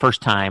accommodating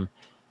first-time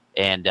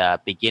and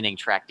beginning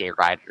track day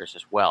riders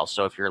as well.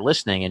 So if you're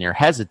listening and you're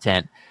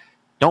hesitant,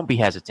 don't be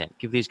hesitant.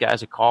 Give these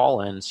guys a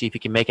call and see if you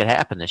can make it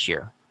happen this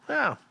year.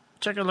 Yeah,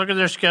 take a look at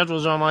their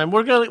schedules online.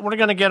 We're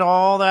gonna get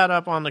all that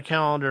up on the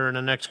calendar in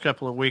the next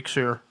couple of weeks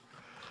here.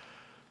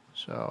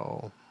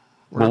 So,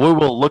 well, we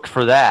will look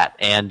for that.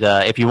 And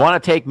if you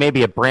want to take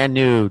maybe a brand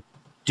new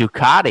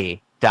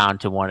Ducati down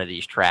to one of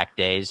these track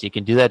days, you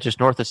can do that just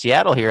north of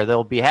Seattle here.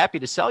 They'll be happy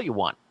to sell you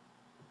one.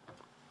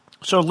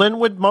 So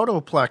Linwood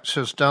Motoplex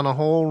has done a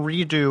whole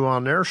redo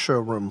on their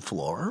showroom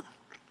floor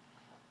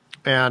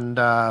and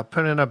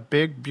put in a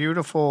big,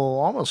 beautiful,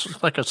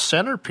 almost like a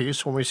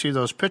centerpiece when we see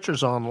those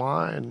pictures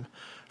online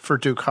for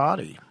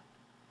Ducati.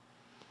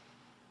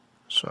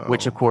 So,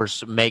 which, of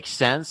course, makes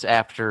sense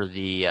after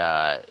the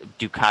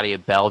Ducati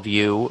of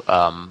Bellevue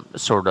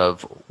sort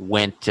of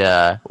went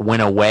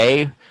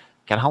away.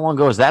 God, how long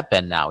ago has that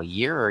been now? A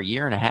year or a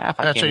year and a half?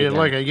 Actually,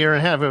 like a year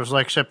and a half. It was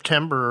like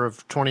September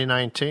of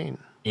 2019.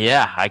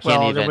 Yeah, I can't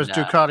even... Well, there was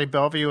Ducati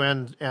Bellevue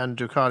and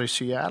Ducati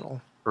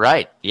Seattle.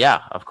 Right,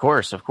 yeah, of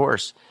course.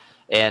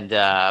 And,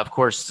 of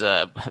course,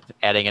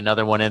 adding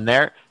another one in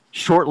there.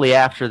 Shortly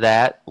after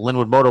that,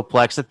 Linwood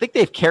Motoplex, I think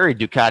they've carried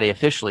Ducati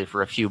officially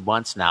for a few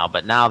months now,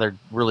 but now they're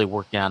really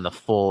working on the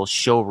full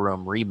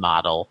showroom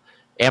remodel.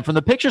 And from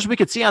the pictures we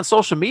could see on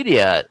social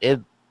media, it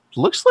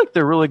looks like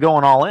they're really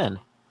going all in.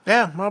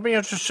 Yeah, I'll be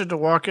interested to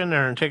walk in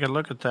there and take a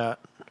look at that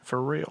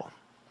for real.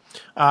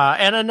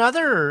 And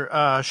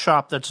another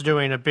shop that's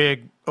doing a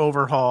big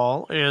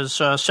overhaul is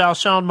South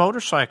Sound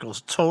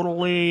Motorcycles.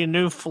 Totally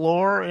new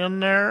floor in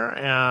there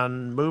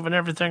and moving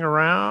everything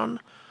around.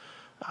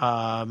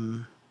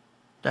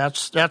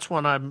 That's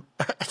one I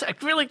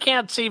really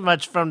can't see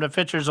much from the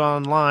pictures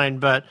online,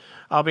 but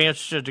I'll be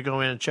interested to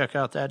go in and check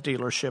out that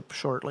dealership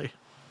shortly.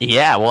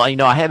 Yeah, well,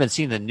 I haven't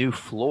seen the new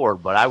floor,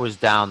 but I was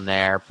down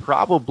there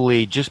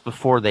probably just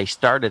before they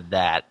started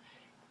that.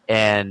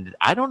 And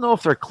I don't know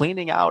if they're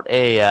cleaning out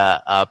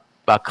a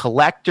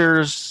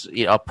collector's,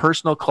 a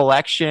personal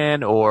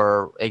collection,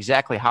 or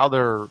exactly how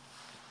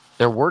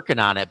they're working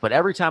on it. But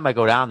every time I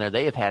go down there,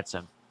 they have had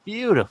some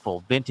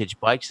beautiful vintage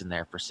bikes in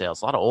there for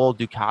sales. A lot of old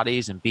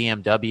Ducatis and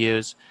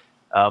BMWs.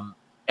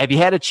 Have you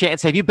had a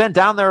chance? Have you been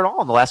down there at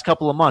all in the last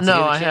couple of months?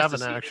 No, I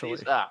haven't actually.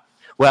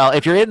 Well,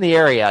 if you're in the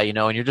area,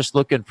 and you're just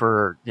looking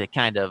for to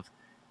kind of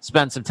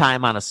spend some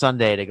time on a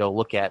Sunday to go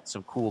look at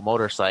some cool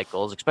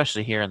motorcycles,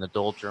 especially here in the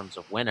doldrums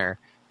of winter,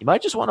 you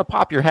might just want to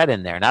pop your head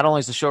in there. Not only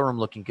is the showroom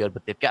looking good,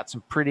 but they've got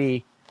some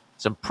pretty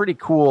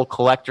cool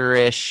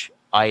collector-ish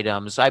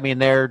items. I mean,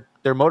 they're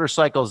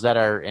motorcycles that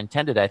are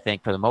intended, I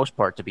think, for the most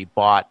part, to be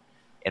bought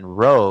and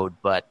rode,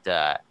 but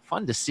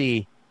fun to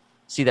see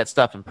that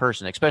stuff in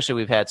person, especially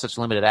we've had such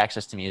limited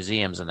access to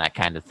museums and that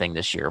kind of thing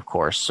this year, of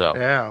course. So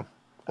yeah,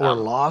 or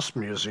lost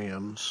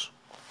museums.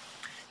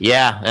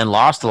 Yeah, and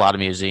lost a lot of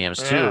museums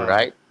too,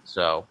 right?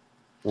 So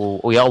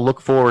we all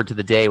look forward to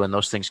the day when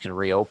those things can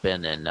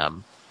reopen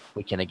and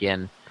we can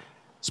again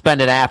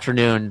spend an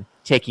afternoon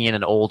taking in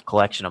an old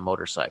collection of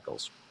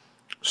motorcycles.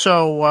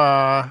 So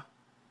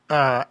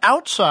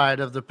outside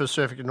of the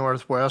Pacific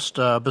Northwest,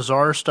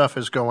 bizarre stuff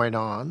is going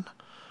on.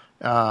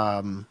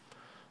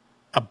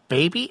 A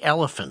baby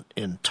elephant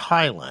in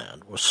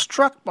Thailand was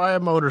struck by a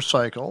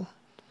motorcycle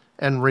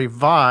and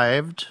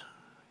revived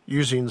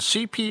using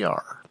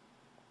CPR.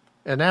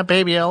 And that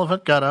baby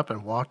elephant got up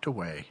and walked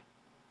away.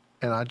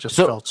 And I just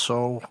felt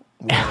so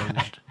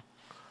warned.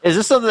 Is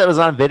this something that was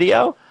on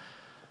video?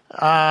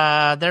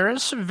 There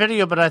is some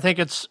video, but I think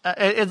it's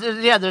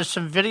there's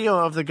some video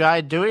of the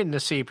guy doing the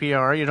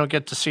CPR. You don't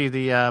get to see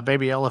the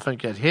baby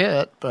elephant get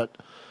hit, but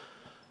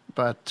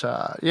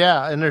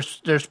and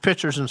there's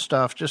pictures and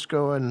stuff. Just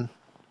go and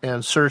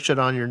search it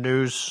on your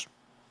news,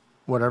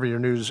 whatever your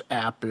news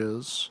app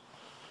is.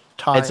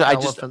 Thai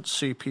elephant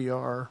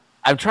CPR.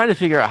 I'm trying to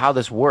figure out how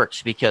this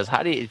works, because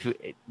how do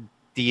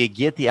you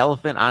get the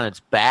elephant on its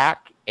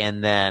back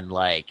and then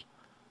like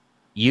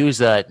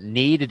use a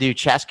knee to do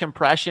chest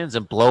compressions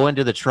and blow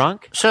into the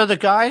trunk? So the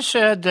guy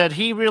said that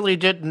he really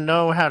didn't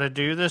know how to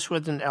do this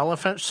with an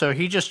elephant, so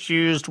he just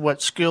used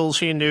what skills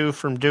he knew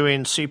from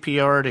doing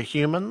CPR to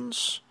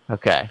humans.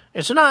 Okay.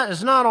 It's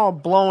not all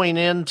blowing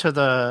into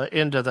the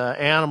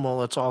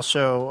animal. It's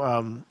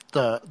also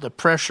the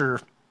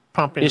pressure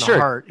pumping the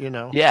heart.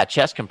 Yeah,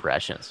 chest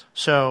compressions.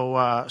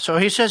 So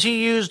he says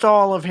he used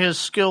all of his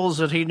skills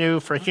that he knew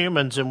for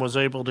humans and was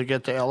able to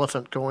get the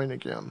elephant going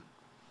again.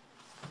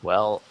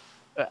 Well,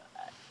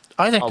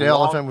 I think the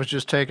elephant was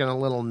just taking a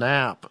little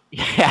nap.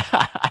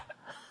 Yeah.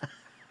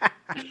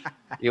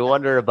 You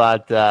wonder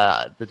about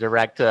the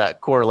direct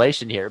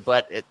correlation here,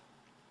 but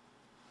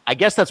I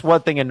guess that's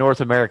one thing in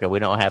North America we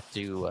don't have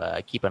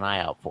to keep an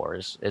eye out for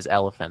is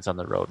elephants on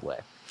the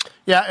roadway.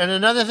 Yeah, and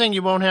another thing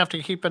you won't have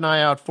to keep an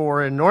eye out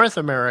for in North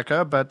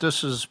America, but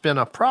this has been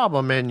a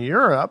problem in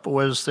Europe,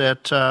 was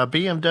that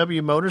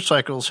BMW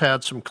motorcycles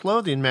had some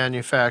clothing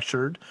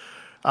manufactured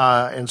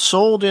and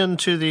sold it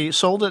into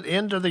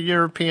the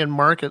European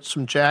market,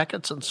 some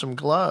jackets and some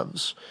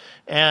gloves,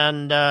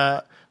 and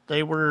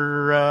they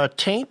were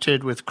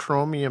tainted with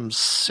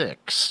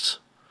chromium-6,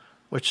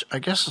 which I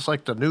guess is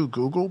like the new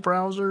Google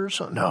browsers.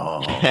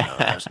 No,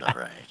 that's not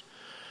right.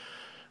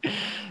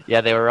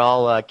 Yeah, they were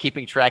all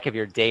keeping track of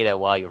your data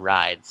while you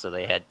ride, so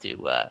they had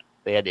to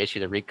issue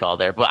the recall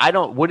there.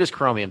 But what is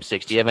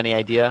chromium-6? Do you have any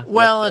idea?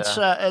 Well,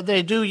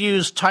 they do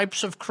use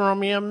types of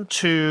chromium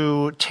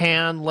to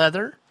tan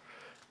leather.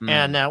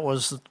 And that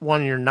was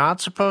one you're not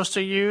supposed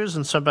to use,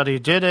 and somebody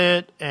did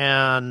it,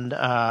 and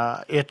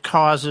it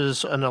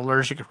causes an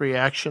allergic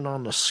reaction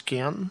on the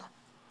skin.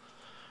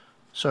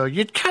 So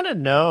you'd kind of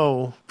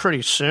know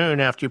pretty soon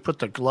after you put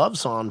the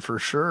gloves on for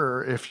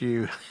sure if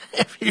you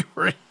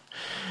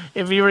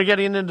were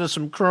getting into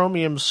some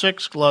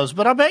chromium-6 gloves.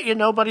 But I bet you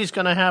nobody's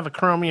going to have a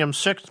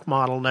chromium-6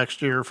 model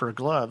next year for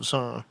gloves,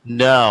 huh?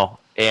 No.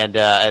 And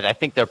I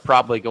think they're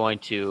probably going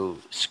to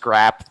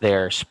scrap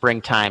their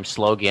springtime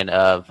slogan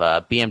of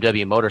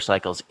BMW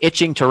motorcycles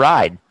itching to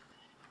ride.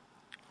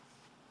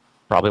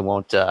 Probably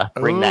won't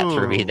bring that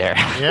through either.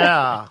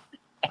 Yeah,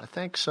 I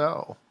think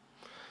so.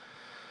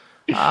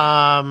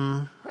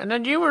 And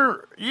then you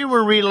were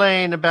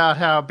relaying about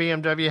how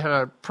BMW had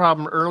a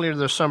problem earlier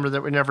this summer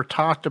that we never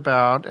talked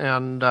about,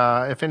 and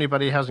if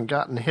anybody hasn't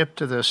gotten hip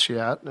to this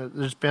yet,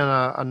 there's been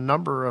a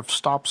number of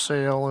stop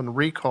sale and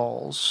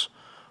recalls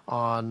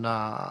on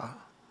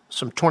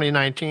some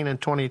 2019 and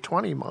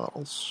 2020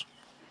 models.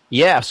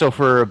 Yeah, so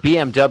for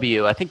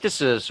BMW, I think this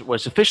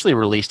was officially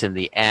released in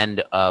the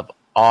end of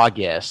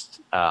August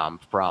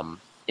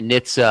from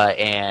NHTSA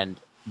and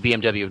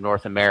BMW of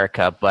North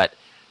America, but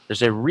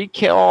there's a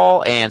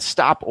recall and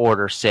stop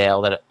order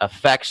sale that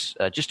affects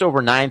just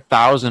over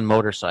 9,000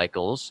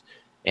 motorcycles,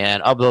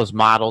 and of those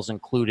models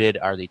included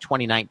are the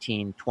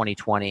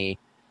 2019-2020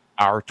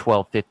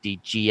 R1250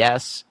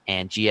 GS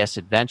and GS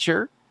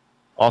Adventure,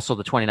 also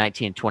the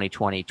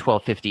 2019-2020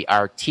 1250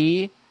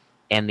 RT,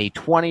 and the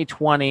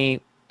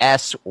 2020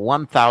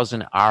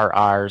 S1000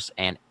 RRs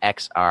and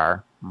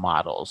XR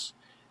models.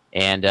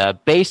 And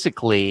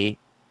basically,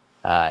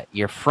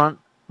 your front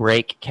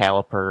brake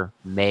caliper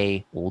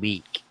may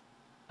leak,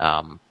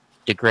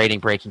 degrading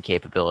braking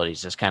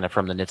capabilities is kind of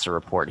from the NHTSA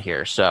report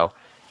here. So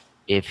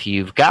if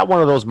you've got one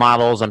of those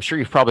models, I'm sure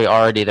you've probably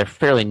they're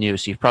fairly new,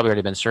 so you've probably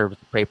already been served with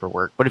the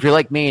paperwork. But if you're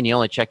like me and you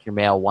only check your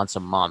mail once a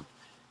month,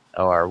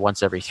 or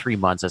once every 3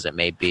 months, as it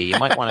may be, you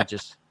might want to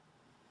just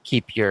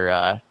keep your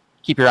eye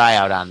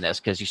out on this,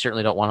 because you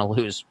certainly don't want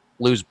to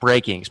lose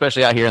braking,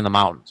 especially out here in the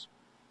mountains.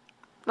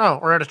 No,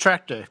 or at a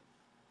track day.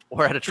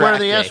 Or at a track where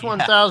the day.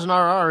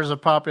 S1000RR is a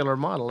popular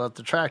model at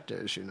the track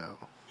days,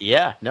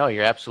 Yeah, no,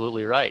 you're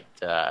absolutely right.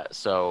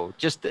 So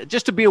just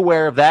to be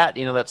aware of that,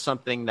 that's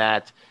something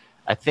that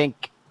I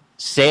think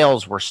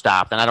sales were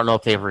stopped, and I don't know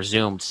if they've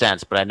resumed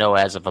since, but I know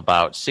as of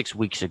about 6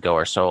 weeks ago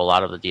or so, a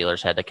lot of the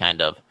dealers had to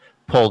kind of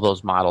pull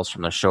those models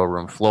from the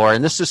showroom floor.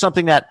 And this is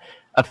something that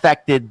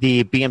affected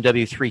the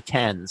BMW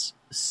 310s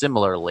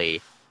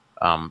similarly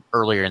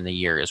earlier in the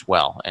year as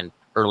well, and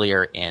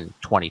earlier in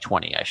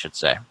 2020, I should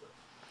say.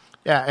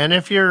 Yeah, and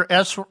if your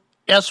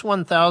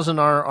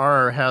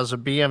S1000RR has a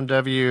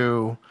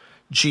BMW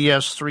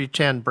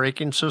GS310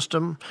 braking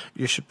system,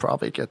 you should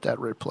probably get that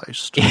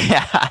replaced.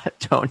 Yeah,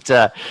 don't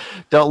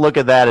look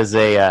at that as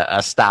a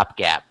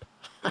stopgap.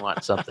 You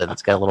want something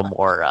that's got a little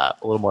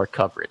more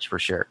coverage for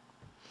sure.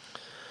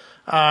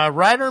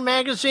 Rider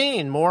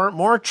Magazine,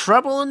 more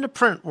trouble in the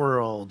print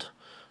world.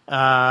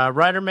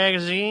 Rider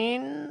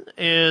Magazine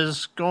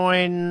is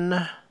going.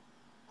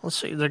 Let's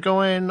see, they're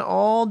going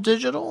all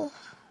digital.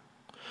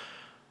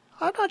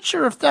 I'm not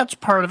sure if that's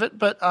part of it,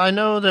 but I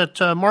know that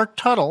Mark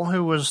Tuttle,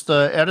 who was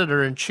the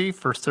editor-in-chief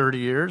for 30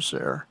 years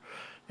there,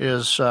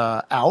 is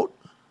out.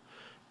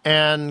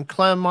 And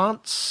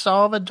Clement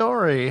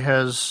Salvadori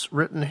has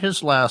written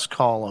his last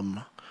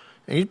column.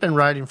 And he's been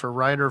writing for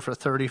Rider for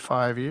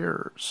 35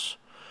 years.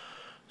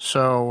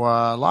 So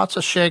lots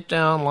of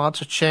shakedown,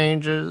 lots of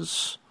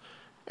changes.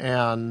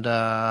 And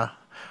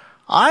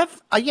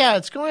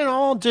it's going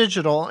all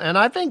digital, and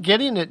I've been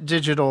getting it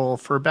digital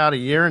for about a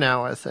year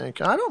now, I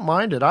think. I don't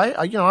mind it.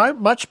 I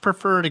much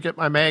prefer to get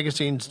my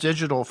magazines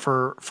digital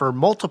for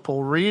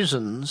multiple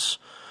reasons.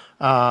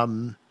 I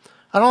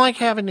don't like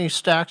having these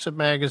stacks of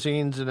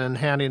magazines and then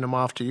handing them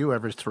off to you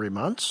every 3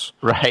 months.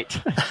 Right.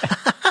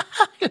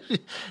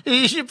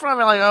 You're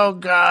probably like, oh,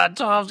 God,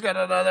 Tom's got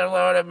another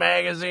load of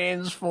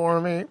magazines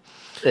for me.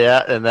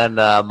 Yeah, and then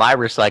my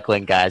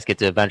recycling guys get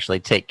to eventually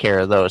take care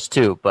of those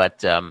too.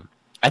 But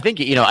I think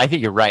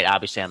you're right.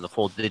 Obviously, on the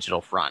full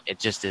digital front, it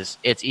just is.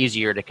 It's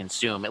easier to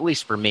consume. At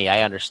least for me,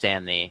 I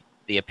understand the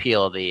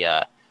appeal of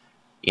the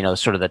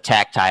sort of the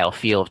tactile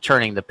feel of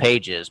turning the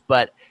pages.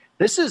 But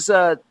it's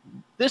a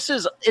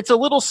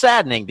little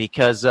saddening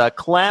because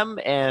Clem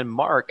and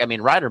Mark. I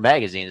mean, Rider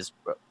Magazine has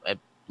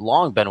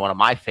long been one of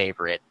my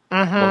favorite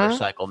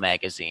motorcycle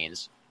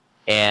magazines,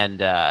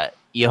 and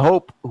you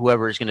hope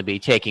whoever is going to be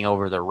taking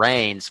over the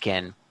reins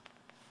can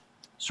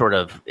sort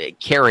of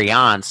carry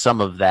on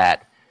some of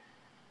that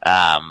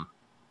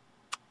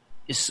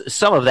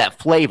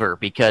flavor,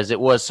 because it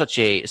was such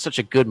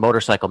a good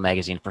motorcycle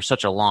magazine for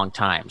such a long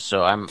time.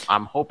 So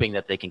I'm hoping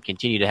that they can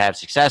continue to have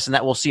success, and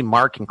that we'll see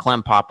Mark and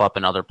Clem pop up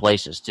in other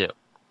places too.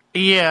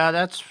 Yeah,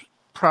 that's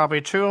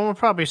probably true, and we'll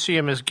probably see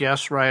them as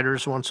guest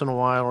writers once in a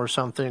while or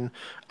something.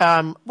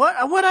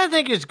 What I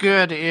think is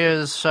good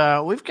is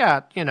we've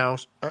got,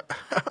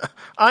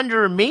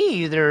 under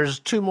me, there's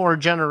 2 more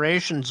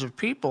generations of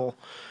people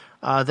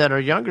that are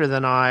younger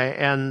than I,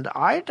 and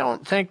I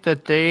don't think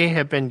that they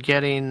have been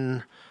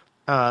getting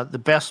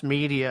the best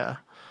media.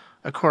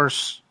 Of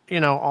course,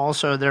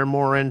 also they're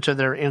more into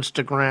their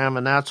Instagram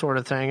and that sort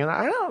of thing, and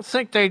I don't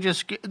think they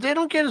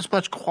don't get as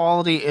much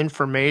quality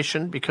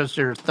information because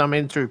they're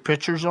thumbing through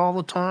pictures all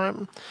the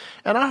time.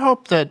 And I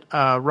hope that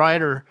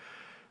Ryder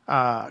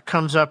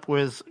comes up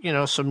with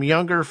some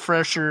younger,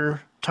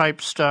 fresher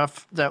type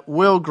stuff that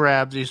will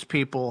grab these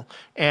people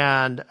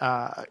and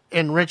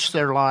enrich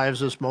their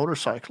lives as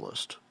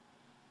motorcyclists.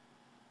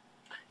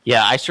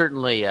 Yeah, I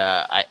certainly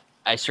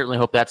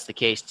hope that's the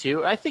case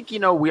too. I think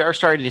we are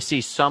starting to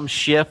see some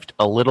shift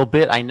a little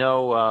bit. I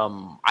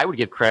know I would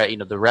give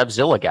credit. The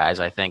Revzilla guys,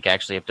 I think,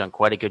 actually have done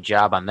quite a good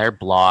job on their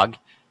blog,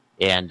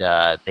 and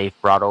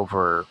they've brought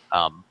over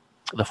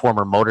the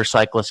former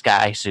motorcyclist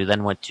guy who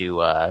then went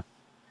to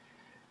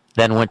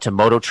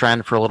Moto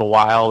Trend for a little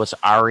while. It was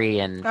Ari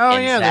and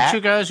Zach. The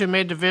 2 guys who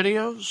made the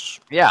videos.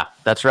 Yeah,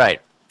 that's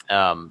right.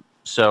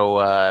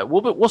 So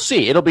we'll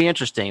see. It'll be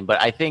interesting,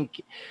 but I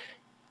think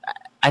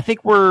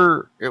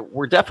we're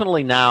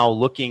definitely now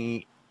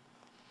looking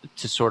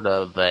to sort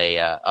of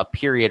a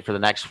period for the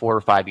next 4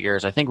 or 5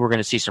 years. I think we're going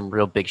to see some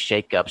real big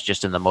shakeups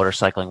just in the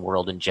motorcycling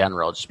world in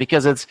general, just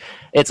because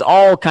it's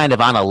all kind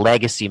of on a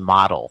legacy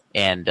model,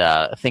 and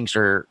things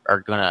are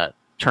going to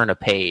turn a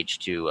page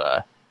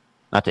to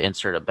not to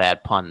insert a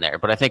bad pun there,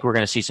 but I think we're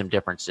going to see some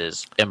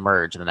differences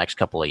emerge in the next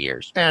couple of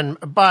years. And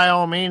by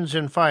all means,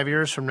 in 5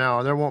 years from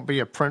now, there won't be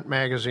a print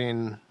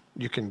magazine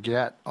you can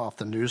get off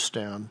the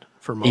newsstand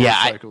for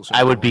motorcycles. Yeah,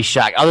 I would be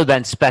shocked, other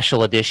than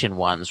special edition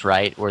ones,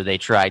 right, where they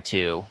try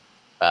to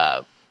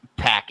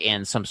pack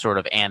in some sort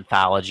of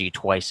anthology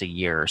twice a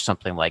year or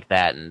something like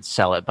that and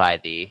sell it by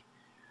the,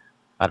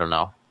 I don't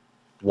know,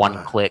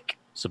 one-click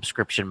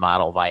subscription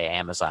model via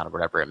Amazon or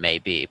whatever it may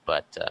be.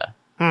 But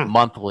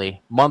monthly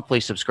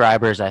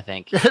subscribers, I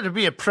think. It'll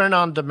be a print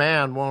on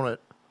demand, won't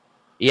it?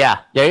 Yeah,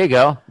 there you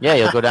go. Yeah,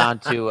 you'll go down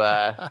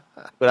to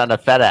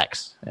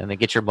FedEx and then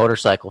get your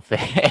motorcycle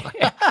fit.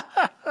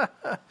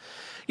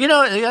 The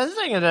other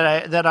thing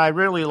that I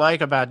really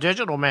like about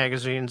digital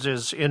magazines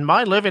is in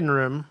my living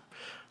room,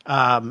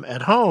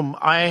 At home,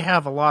 I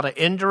have a lot of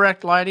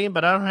indirect lighting,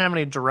 but I don't have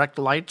any direct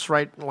lights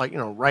right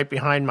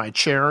behind my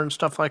chair and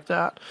stuff like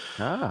that.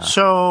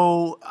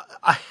 So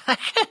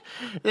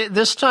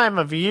this time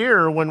of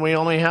year, when we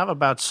only have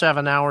about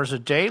 7 hours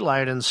of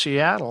daylight in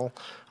Seattle,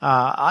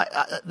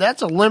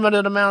 that's a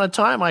limited amount of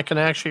time I can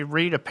actually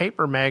read a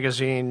paper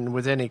magazine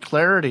with any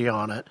clarity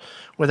on it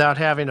without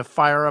having to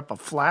fire up a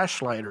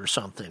flashlight or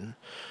something.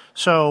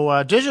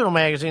 So digital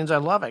magazines, I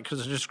love it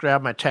because I just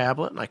grab my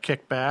tablet and I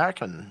kick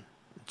back and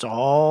it's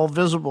all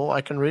visible. I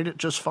can read it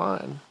just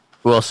fine.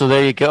 Well, so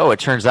there you go. It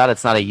turns out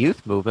it's not a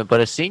youth movement, but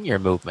a senior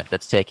movement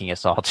that's taking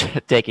us all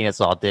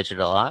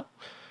digital, huh?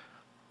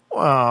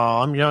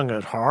 Well, I'm young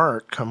at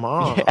heart. Come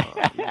on.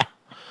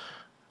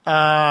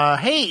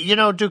 Hey,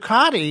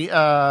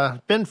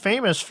 Ducati been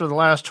famous for the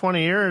last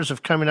 20 years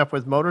of coming up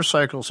with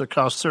motorcycles that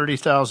cost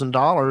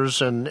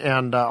 $30,000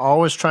 and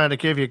always trying to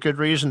give you a good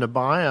reason to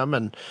buy them.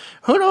 And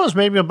who knows,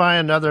 maybe you'll buy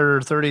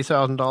another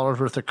 $30,000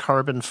 worth of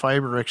carbon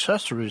fiber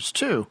accessories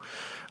too.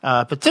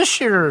 But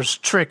this year's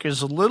trick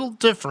is a little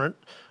different.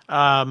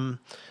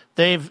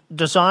 They've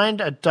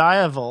designed a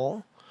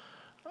Diavel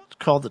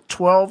called the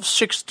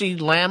 1260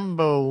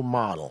 Lambo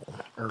model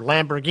or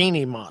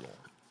Lamborghini model.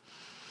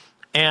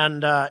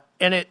 And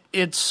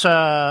it's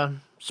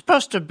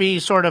supposed to be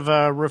sort of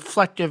a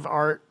reflective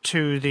art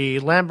to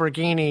the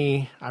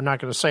Lamborghini. I'm not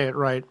going to say it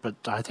right, but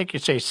I think you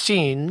say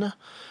Sien,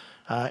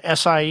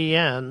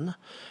 S-I-E-N,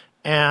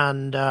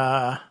 and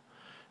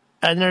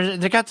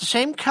they got the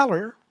same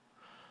color.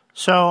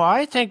 So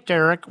I think,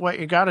 Derek, what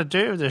you got to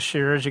do this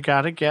year is you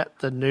got to get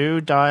the new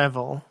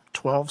Diavel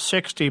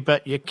 1260,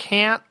 but you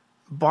can't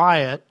buy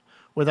it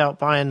without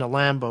buying the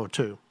Lambo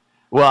too.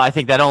 Well, I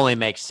think that only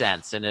makes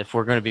sense. And if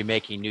we're going to be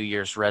making New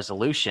Year's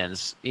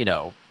resolutions, you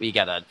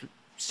got to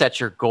set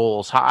your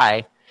goals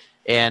high.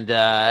 And,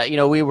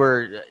 we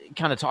were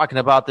kind of talking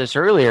about this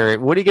earlier.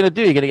 What are you going to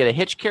do? You're going to get a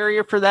hitch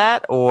carrier for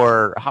that?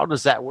 Or how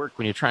does that work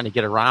when you're trying to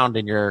get around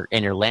in your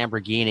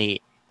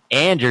Lamborghini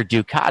and your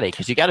Ducati?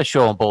 Because you got to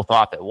show them both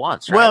off at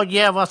once, right? Well,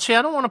 yeah. Well, see,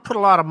 I don't want to put a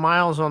lot of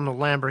miles on the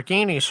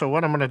Lamborghini. So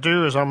what I'm going to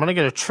do is I'm going to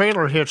get a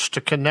trailer hitch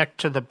to connect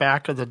to the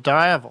back of the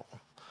Diavel.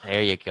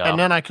 There you go. And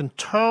then I can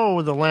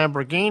tow the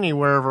Lamborghini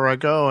wherever I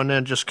go and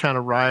then just kind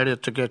of ride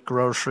it to get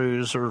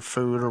groceries or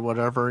food or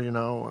whatever,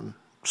 and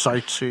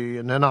sightsee.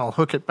 And then I'll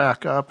hook it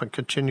back up and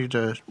continue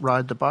to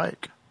ride the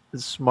bike.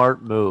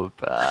 Smart move.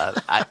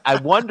 I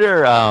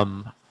wonder,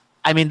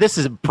 this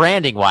is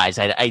branding-wise,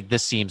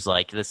 this seems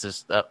like this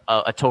is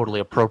a totally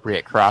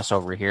appropriate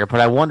crossover here.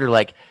 But I wonder,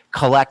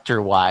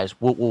 collector-wise,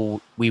 what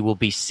we will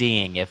be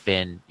seeing if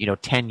in,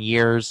 10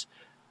 years,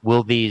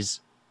 will these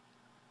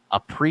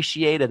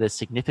appreciate at a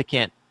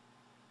significant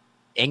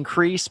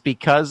increase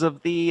because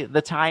of the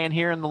tie-in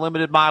here in the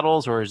limited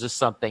models, or is this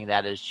something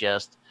that is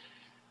just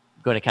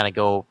going to kind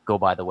of go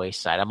by the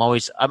wayside?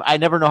 I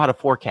never know how to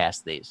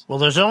forecast these. Well,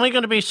 there's only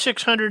going to be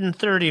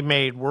 630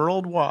 made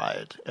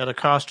worldwide at a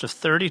cost of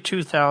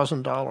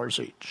 $32,000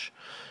 each.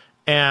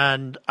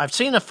 And I've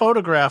seen a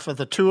photograph of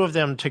the two of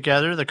them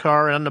together, the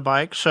car and the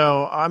bike.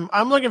 So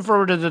I'm looking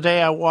forward to the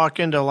day I walk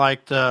into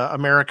the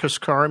America's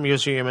Car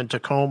Museum in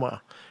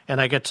Tacoma and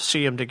I get to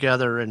see them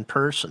together in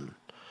person.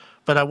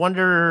 But I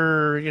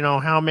wonder,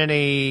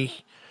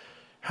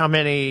 how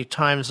many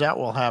times that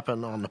will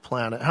happen on the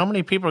planet. How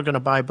many people are going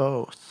to buy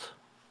both?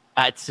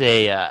 I'd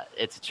say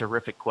it's a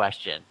terrific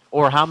question.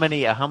 Or how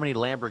many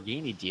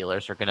Lamborghini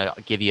dealers are going to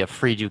give you a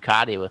free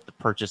Ducati with the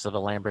purchase of a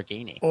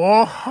Lamborghini?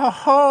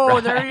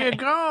 Oh, there you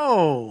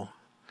go.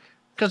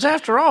 Because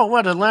after all,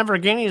 a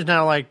Lamborghini is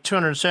now like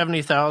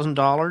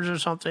 $270,000 or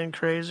something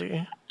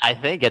crazy. I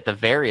think at the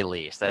very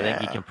least. I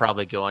think you can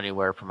probably go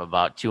anywhere from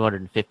about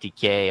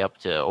 $250K up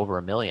to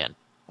over $1 million.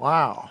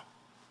 Wow.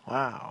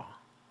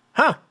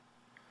 Huh.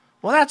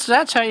 Well,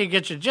 that's how you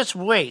get you. Just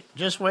wait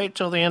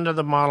till the end of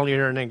the model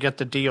year and then get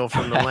the deal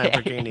from the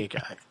Lamborghini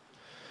guy.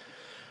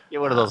 Get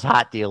one of those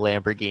hot deal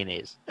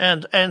Lamborghinis.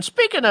 And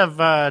speaking of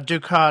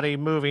Ducati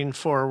moving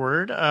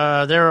forward,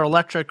 their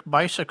electric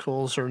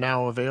bicycles are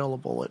now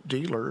available at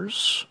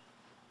dealers.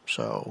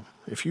 So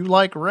if you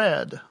like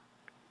red,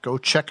 go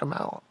check them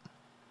out.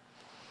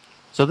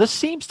 So this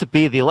seems to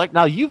be the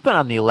Now, you've been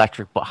on the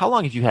electric bike. How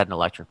long have you had an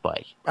electric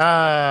bike?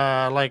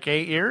 Like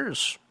 8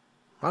 years.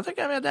 I think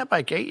I've had that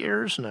bike 8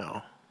 years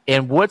now.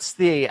 And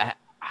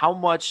how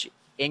much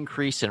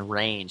increase in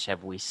range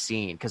have we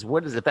seen? Because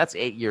what is it? That's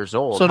 8 years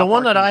old. So the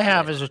one that I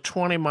have is a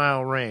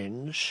 20-mile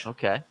range.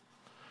 Okay.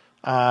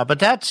 But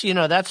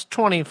that's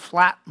 20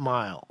 flat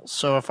miles.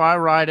 So if I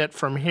ride it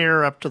from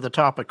here up to the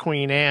top of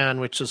Queen Anne,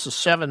 which is a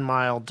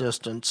 7-mile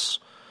distance,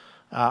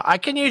 I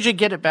can usually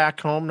get it back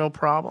home, no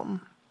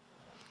problem.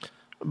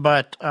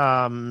 But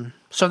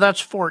so that's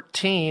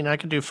 14. I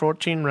can do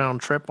 14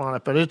 round trip on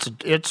it, but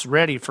it's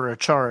ready for a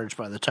charge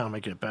by the time I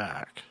get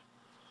back.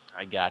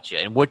 I got you.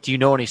 And what do you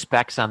know any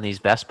specs on these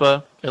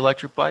Vespa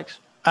electric bikes?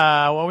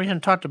 Well, we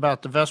hadn't talked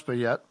about the Vespa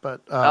yet,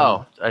 but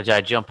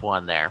I jumped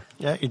one there.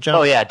 Yeah, you jumped.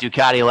 Oh yeah,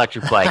 Ducati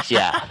electric bikes.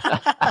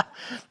 Yeah,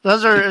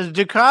 those are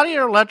Ducati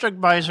are electric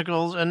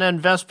bicycles, and then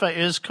Vespa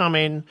is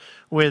coming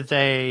with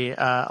a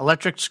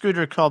electric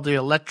scooter called the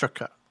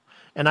Electrica,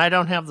 and I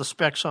don't have the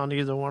specs on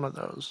either one of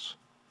those.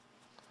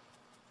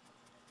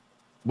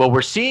 Well,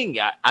 we're seeing.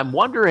 I'm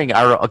wondering,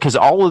 because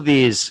all of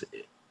these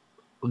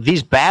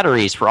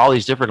batteries for all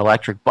these different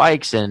electric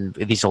bikes and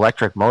these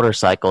electric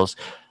motorcycles,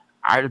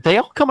 are they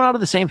all coming out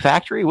of the same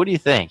factory? What do you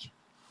think?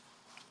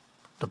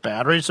 The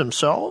batteries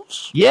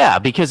themselves? Yeah,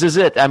 because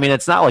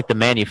it's not like the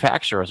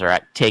manufacturers are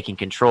taking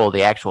control of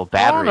the actual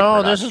battery. Oh,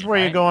 no, production, this is where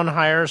right? you go and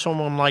hire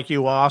someone like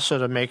Yuasa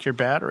to make your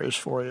batteries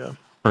for you.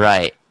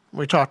 Right.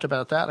 We talked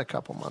about that a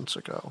couple months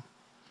ago.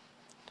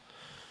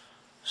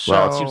 So,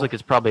 well, it seems like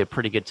it's probably a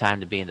pretty good time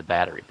to be in the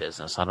battery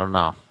business. I don't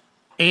know.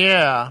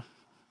 Yeah.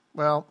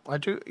 Well, I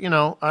do.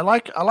 I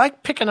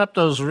like picking up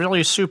those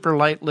really super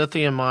light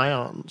lithium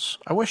ions.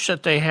 I wish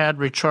that they had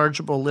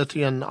rechargeable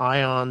lithium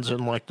ions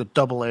in like the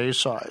AA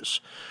size,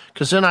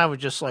 because then I would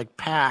just like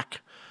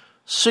pack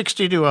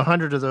 60 to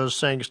 100 of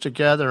those things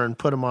together and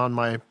put them on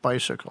my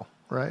bicycle.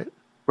 Right.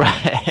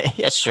 Right.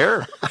 Yeah,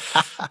 sure.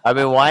 I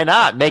mean, why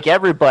not make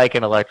every bike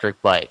an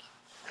electric bike?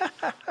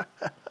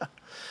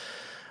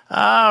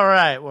 All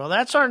right. Well,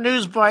 that's our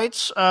news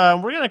bites. We're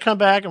going to come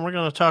back and we're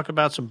going to talk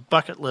about some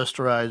bucket list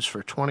rides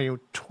for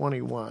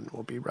 2021.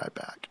 We'll be right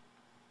back.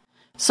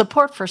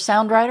 Support for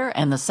Sound Rider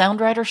and the Sound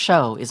Rider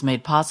Show is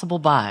made possible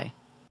by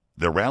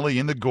The Rally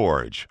in the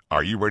Gorge.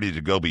 Are you ready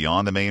to go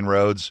beyond the main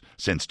roads?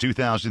 Since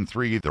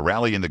 2003, the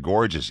Rally in the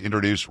Gorge has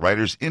introduced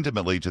riders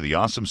intimately to the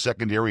awesome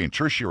secondary and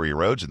tertiary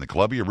roads in the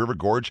Columbia River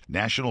Gorge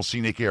National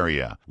Scenic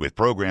Area. With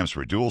programs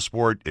for dual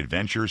sport,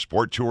 adventure,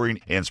 sport touring,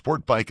 and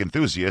sport bike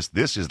enthusiasts,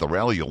 this is the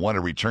rally you'll want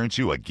to return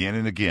to again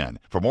and again.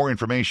 For more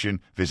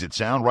information, visit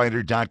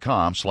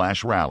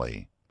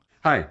soundrider.com/rally.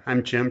 Hi,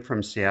 I'm Jim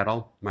from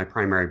Seattle. My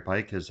primary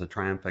bike is a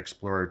Triumph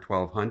Explorer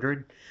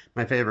 1200.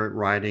 My favorite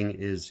riding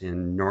is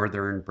in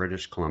northern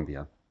British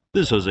Columbia.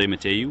 This is Jose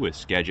Mateu with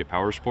Skagit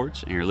Power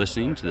Sports, and you're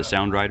listening to the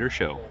Sound Rider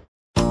Show.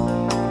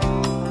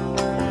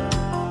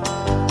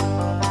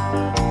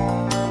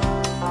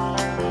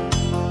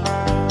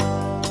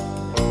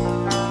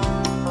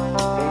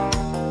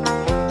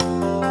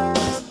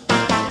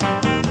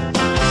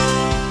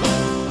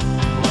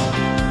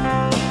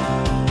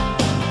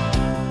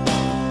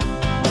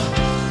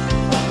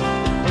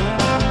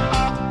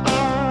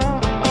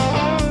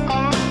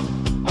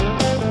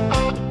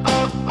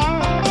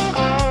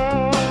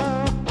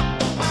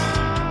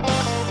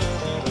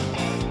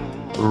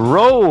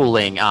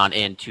 Rolling on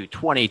into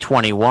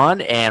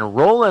 2021 and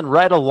rolling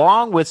right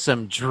along with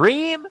some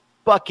dream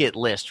bucket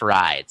list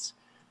rides.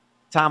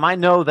 Tom, I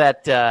know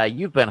that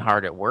you've been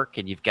hard at work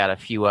and you've got a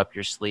few up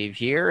your sleeve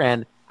here,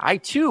 and I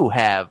too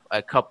have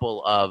a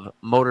couple of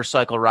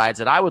motorcycle rides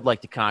that I would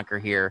like to conquer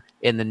here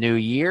in the new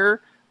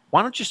year.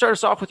 Why don't you start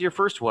us off with your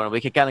first one and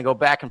we can kind of go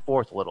back and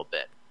forth a little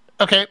bit.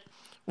 Okay.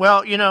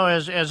 Well,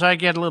 as I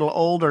get a little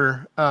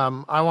older,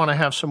 I want to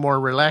have some more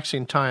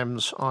relaxing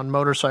times on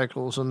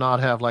motorcycles and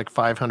not have like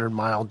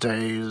 500-mile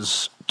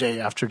days,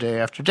 day after day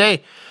after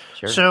day.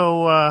 Sure.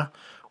 So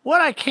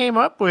what I came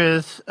up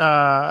with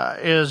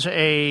is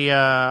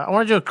I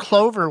want to do a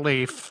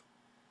cloverleaf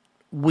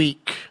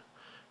week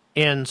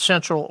in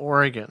Central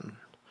Oregon.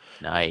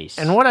 Nice.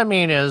 And what I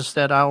mean is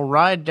that I'll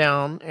ride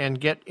down and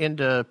get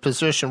into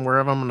position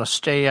wherever I'm going to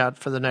stay at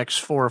for the next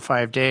 4 or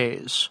 5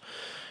 days.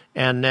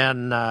 And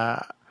then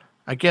I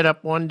get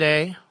up one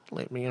day,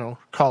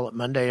 call it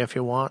Monday if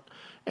you want,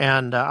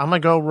 and I'm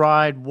going to go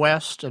ride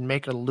west and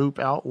make a loop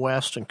out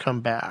west and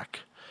come back.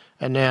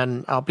 And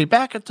then I'll be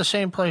back at the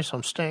same place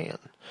I'm staying.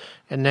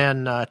 And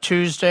then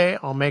Tuesday,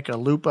 I'll make a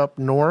loop up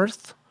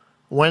north.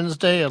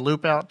 Wednesday, a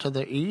loop out to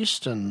the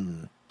east.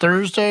 And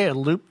Thursday, a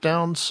loop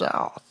down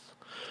south.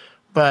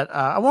 But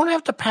I won't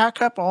have to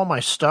pack up all my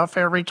stuff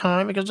every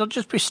time because I'll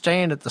just be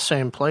staying at the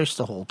same place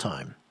the whole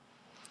time.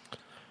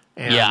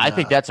 And, yeah, I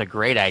think that's a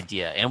great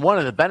idea. And one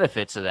of the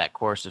benefits of that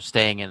course of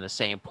staying in the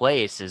same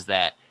place is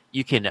that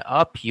you can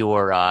up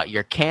your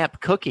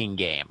camp cooking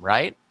game,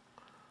 right?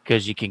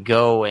 Because you can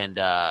go and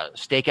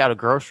stake out a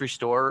grocery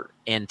store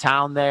in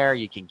town there.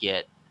 You can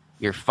get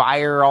your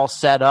fire all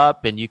set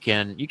up, and you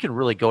can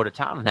really go to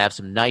town and have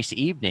some nice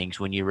evenings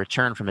when you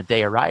return from a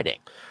day of riding.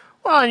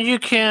 Well, and you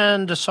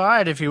can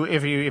decide if you want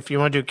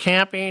to do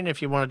camping,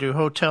 if you want to do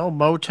hotel,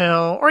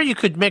 motel, or you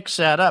could mix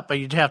that up, but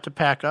you'd have to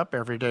pack up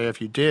every day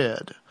if you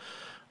did.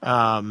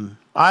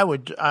 I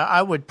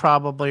would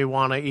probably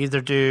want to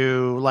either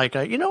do like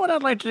what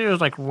I'd like to do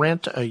is like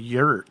rent a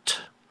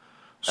yurt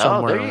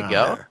somewhere. Oh, there you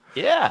go. There.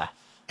 Yeah.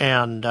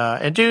 And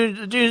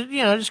do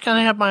just kind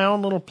of have my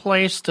own little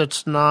place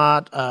that's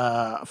not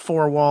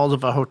 4 walls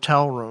of a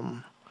hotel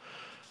room.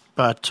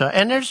 But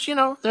and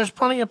there's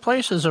plenty of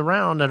places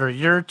around that are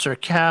yurts or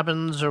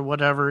cabins or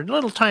whatever,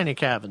 little tiny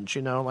cabins,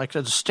 like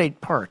at a state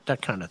park,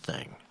 that kind of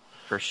thing.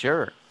 For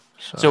sure.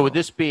 So would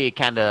this be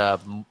kind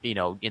of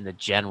in the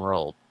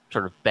general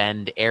sort of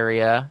Bend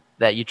area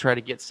that you try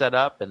to get set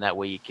up, and that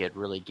way you could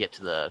really get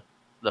to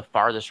the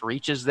farthest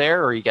reaches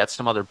there, or you got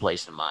some other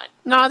place in mind?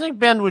 No, I think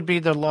Bend would be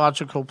the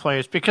logical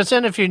place, because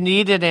then if you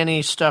needed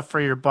any stuff for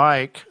your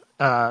bike,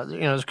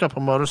 there's a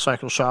couple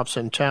motorcycle shops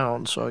in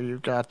town, so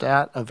you've got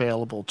that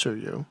available to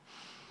you.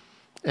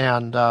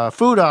 And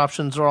food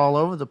options are all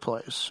over the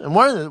place. And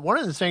one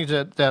of the things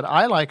that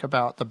I like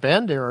about the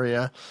Bend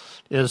area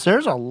is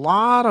there's a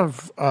lot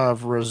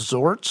of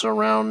resorts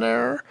around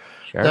there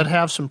that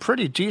have some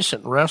pretty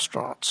decent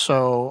restaurants.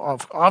 So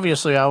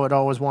obviously I would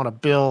always want to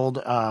build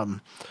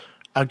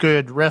a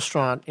good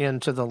restaurant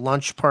into the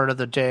lunch part of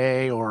the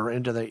day or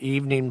into the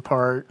evening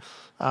part.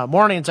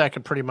 Mornings I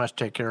can pretty much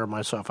take care of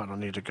myself. I don't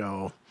need to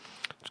go.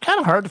 It's kind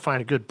of hard to find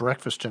a good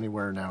breakfast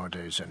anywhere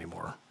nowadays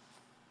anymore.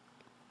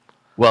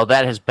 Well,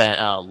 that has been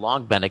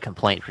long been a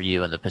complaint for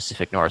you in the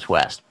Pacific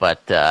Northwest,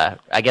 but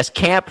I guess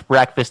camp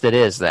breakfast it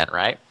is then,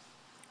 right?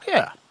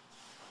 Yeah.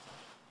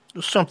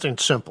 Just something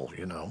simple,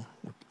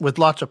 with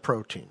lots of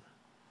protein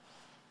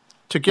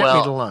to get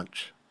me to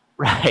lunch.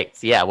 Right.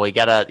 Yeah. Well, you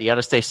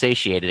gotta stay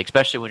satiated,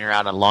 especially when you're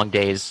out on longer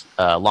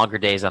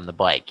days on the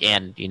bike,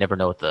 and you never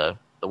know what the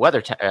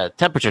weather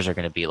temperatures are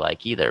going to be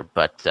like either.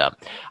 But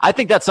I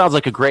think that sounds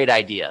like a great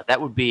idea.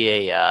 That would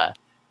be a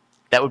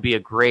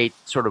great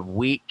sort of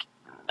week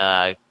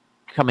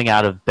coming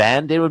out of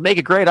Bend. It would make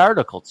a great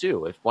article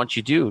too if once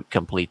you do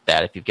complete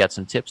that. If you've got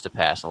some tips to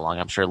pass along,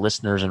 I'm sure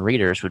listeners and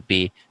readers would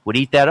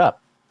eat that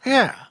up.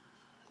 Yeah.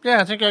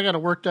 I think I got to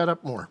work that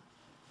up more.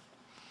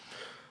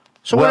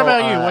 So what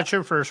about you? What's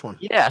your first one?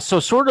 Yeah, so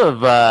sort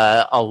of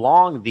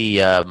along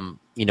the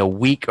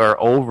week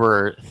or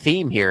over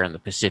theme here in the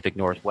Pacific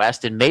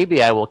Northwest, and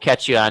maybe I will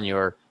catch you on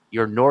your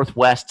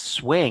Northwest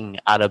swing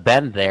out of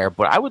Bend there,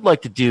 but I would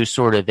like to do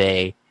sort of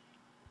a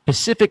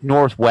Pacific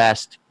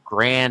Northwest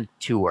grand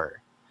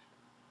tour.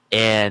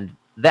 And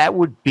that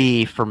would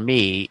be, for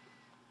me,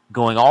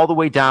 going all the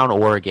way down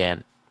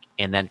Oregon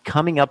and then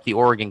coming up the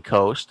Oregon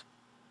coast,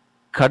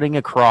 cutting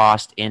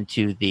across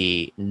into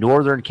the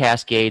northern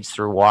Cascades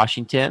through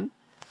Washington.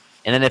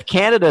 And then if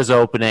Canada's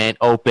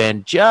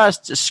open,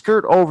 just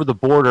skirt over the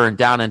border and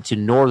down into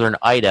northern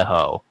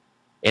Idaho.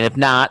 And if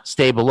not,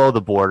 stay below the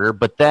border,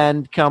 but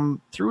then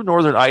come through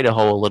northern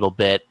Idaho a little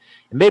bit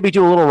and maybe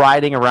do a little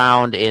riding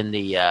around in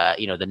the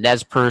the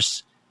Nez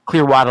Perce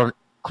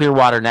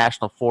Clearwater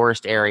National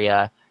Forest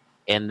area.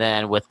 And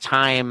then with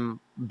time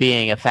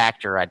being a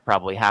factor, I'd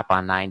probably hop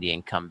on 90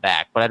 and come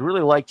back. But I'd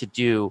really like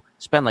to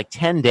spend like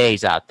 10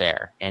 days out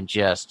there and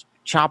just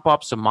chop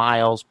up some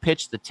miles,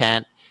 pitch the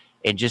tent,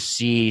 and just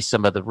see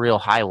some of the real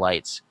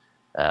highlights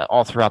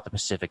all throughout the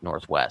Pacific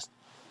Northwest.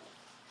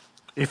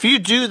 If you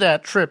do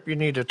that trip, you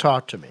need to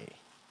talk to me.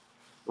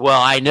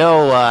 Well, I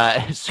know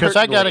because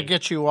I got to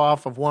get you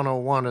off of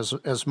 101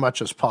 as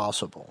much as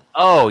possible.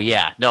 Oh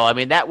yeah, no, I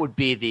mean that would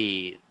be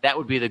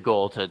the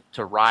goal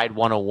to ride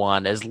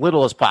 101 as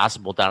little as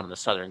possible down in the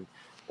southern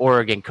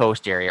Oregon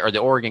coast area or the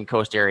Oregon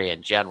coast area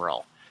in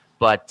general.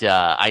 But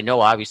I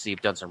know obviously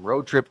you've done some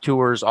road trip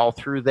tours all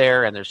through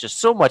there, and there's just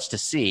so much to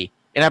see.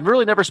 And I've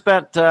really never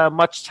spent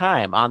much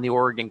time on the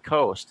Oregon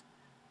coast,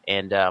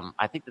 and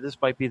I think that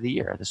this might be the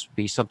year. This would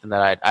be something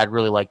that I'd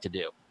really like to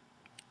do.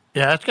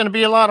 Yeah, it's going to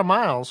be a lot of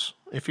miles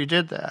if you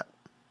did that.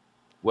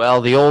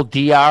 Well, the old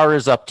DR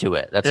is up to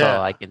it. That's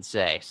all I can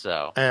say.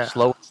 So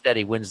slow and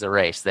steady wins the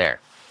race there.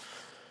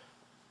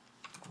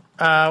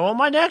 Well,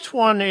 my next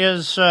one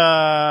is,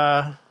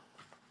 I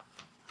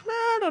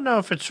don't know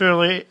if it's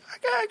really,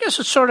 I guess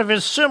it sort of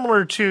is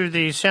similar to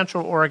the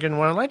Central Oregon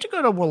one. I'd like to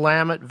go to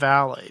Willamette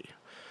Valley.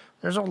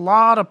 There's a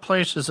lot of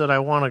places that I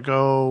want to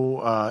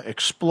go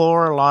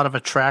explore, a lot of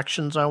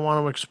attractions I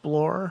want to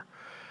explore.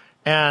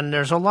 And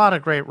there's a lot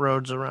of great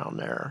roads around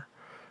there.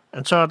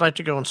 And so I'd like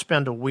to go and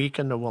spend a week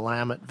in the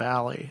Willamette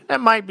Valley.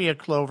 That might be a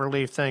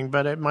Cloverleaf thing,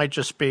 but it might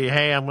just be,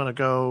 hey, I'm going to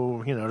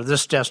go, to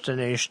this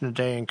destination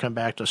today and come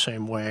back the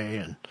same way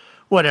and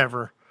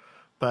whatever.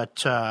 But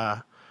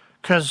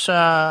because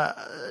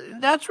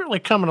that's really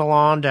coming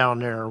along down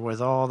there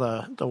with all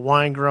the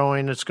wine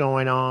growing that's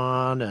going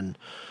on, and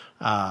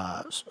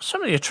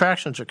some of the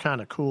attractions are kind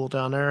of cool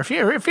down there. If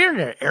you're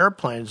into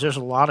airplanes, there's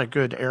a lot of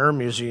good air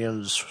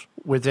museums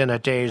within a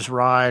day's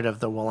ride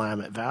of the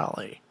Willamette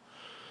Valley.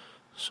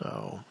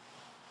 So,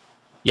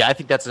 yeah, I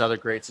think that's another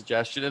great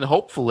suggestion. And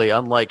hopefully,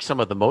 unlike some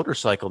of the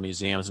motorcycle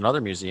museums and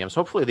other museums,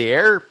 hopefully the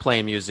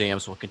airplane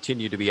museums will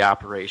continue to be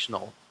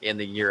operational in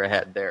the year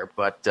ahead there.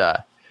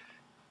 But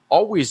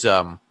always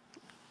a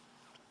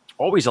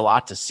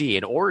lot to see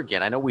in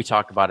Oregon. I know we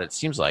talk about it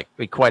seems like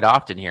quite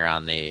often here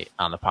on the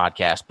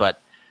podcast,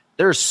 but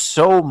there's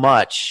so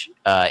much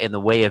in the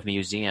way of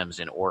museums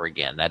in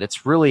Oregon that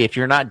it's really, if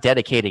you're not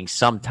dedicating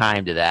some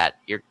time to that,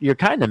 you're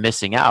kind of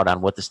missing out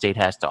on what the state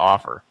has to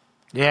offer.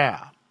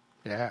 Yeah.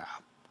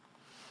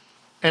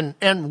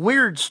 And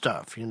weird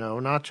stuff,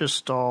 not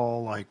just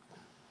all like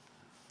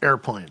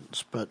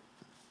airplanes, but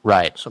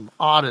right, some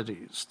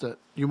oddities that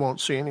you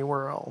won't see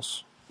anywhere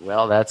else.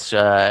 Well, that's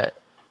I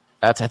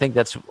think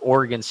that's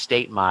Oregon's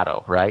state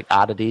motto, right?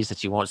 Oddities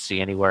that you won't see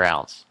anywhere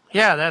else.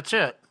 Yeah, that's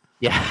it.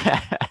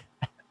 Yeah.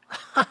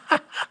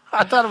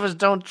 I thought it was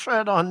 "Don't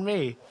tread on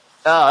me."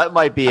 That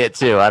might be it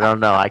too. I don't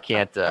know. I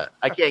can't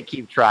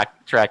keep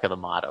track of the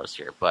mottos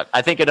here, but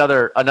I think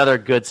another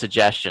good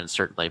suggestion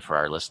certainly for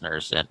our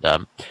listeners.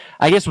 And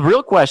I guess the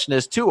real question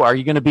is too: are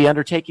you going to be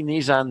undertaking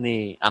these on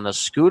the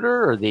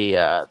scooter or the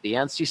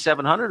NC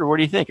 700, or what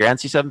do you think? Or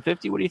NC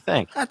 750? What do you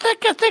think? I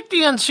think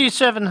the NC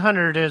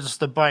 700 is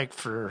the bike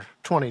for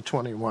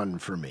 2021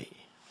 for me.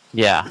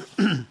 Yeah.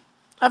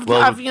 I've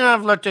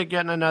looked at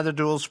getting another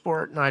dual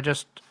sport, and I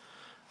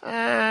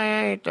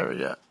ain't there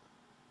yet.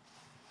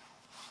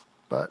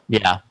 But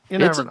yeah, you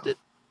never know.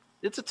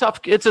 It's a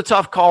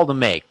tough call to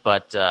make,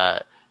 but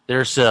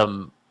there's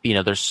so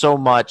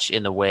much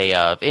in the way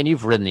of, and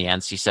you've ridden the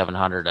NC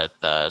 700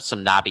 at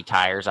some knobby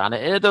tires on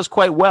it, and it does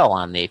quite well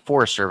on the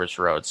Forest Service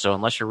roads. So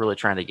unless you're really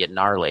trying to get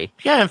gnarly,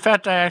 yeah. In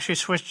fact, I actually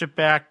switched it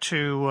back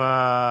to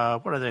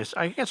what are they?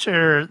 I guess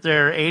they're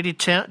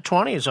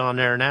 80-20s on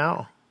there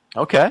now.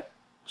 Okay.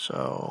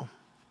 So,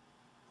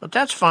 but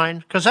that's fine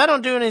because I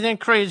don't do anything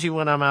crazy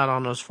when I'm out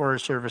on those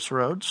Forest Service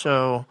roads.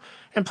 So,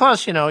 and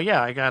plus,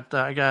 I got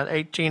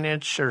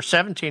 18-inch or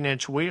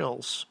 17-inch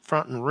wheels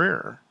front and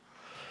rear.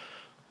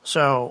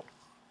 So,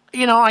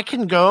 I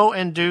can go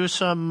and do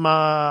some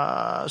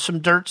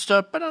dirt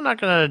stuff, but I'm not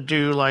going to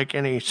do like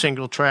any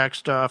single track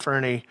stuff or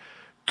any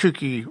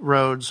kooky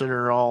roads that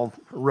are all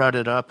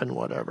rutted up and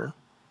whatever.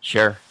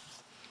 Sure.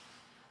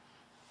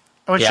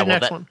 What's your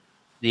next one?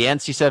 The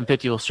NC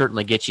 750 will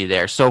certainly get you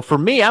there. So for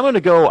me, I'm going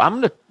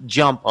to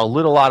jump a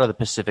little out of the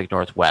Pacific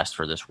Northwest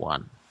for this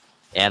one.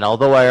 And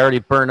although I already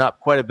burned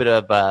up quite a bit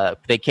of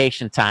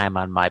vacation time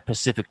on my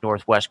Pacific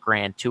Northwest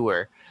Grand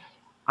Tour,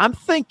 I'm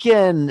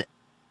thinking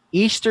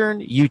eastern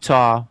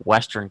Utah,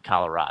 western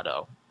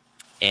Colorado.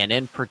 And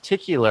in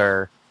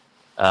particular,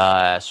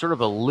 sort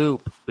of a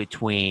loop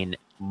between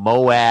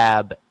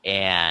Moab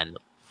and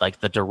like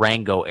the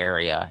Durango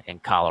area in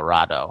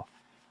Colorado.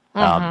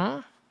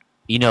 Mm-hmm.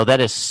 That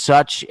is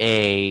such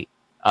a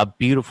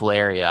beautiful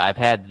area. I've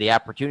had the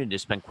opportunity to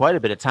spend quite a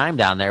bit of time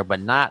down there,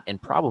 but not in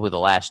probably the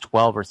last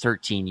 12 or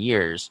 13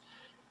 years,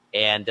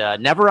 and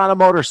never on a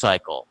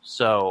motorcycle.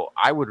 So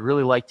I would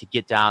really like to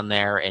get down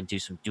there and do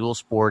some dual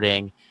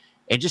sporting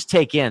and just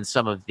take in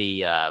some of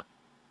the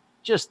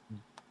just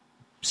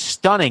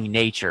stunning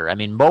nature. I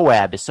mean,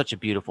 Moab is such a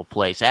beautiful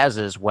place, as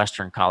is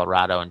western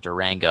Colorado and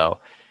Durango.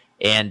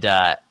 And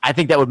I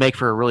think that would make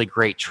for a really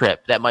great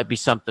trip. That might be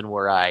something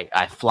where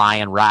I fly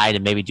and ride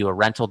and maybe do a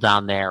rental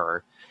down there,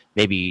 or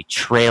maybe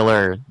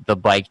trailer the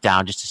bike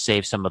down just to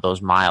save some of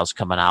those miles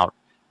coming out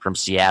from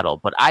Seattle.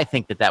 But I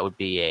think that would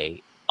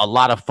be a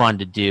lot of fun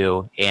to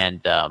do.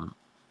 And,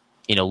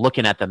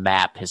 looking at the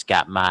map has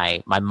got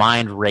my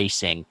mind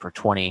racing for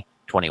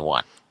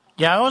 2021.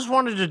 Yeah, I always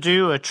wanted to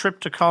do a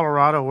trip to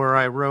Colorado where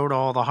I rode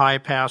all the high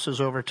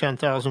passes over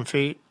 10,000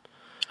 feet.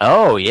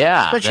 Oh,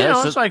 yeah. But,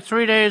 it's like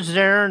 3 days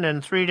there and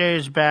then 3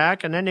 days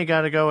back, and then you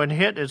got to go and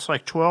hit. It's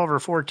like 12 or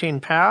 14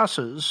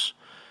 passes,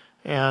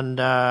 and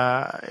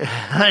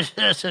I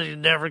just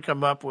never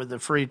come up with the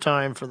free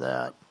time for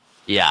that.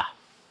 Yeah.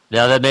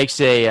 No, that makes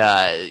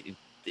a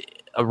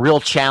real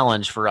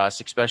challenge for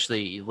us,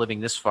 especially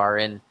living this far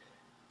into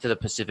the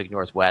Pacific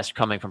Northwest,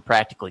 coming from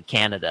practically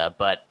Canada.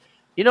 But,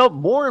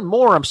 more and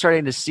more I'm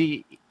starting to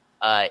see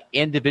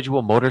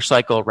individual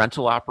motorcycle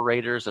rental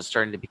operators are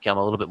starting to become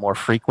a little bit more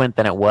frequent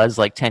than it was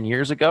like 10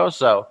 years ago.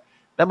 So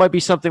that might be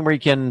something where you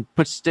can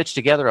stitch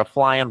together a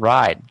fly and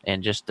ride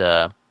and just,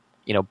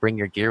 bring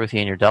your gear with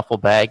you in your duffel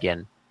bag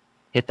and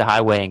hit the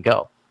highway and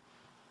go.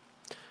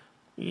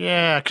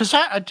 Yeah, because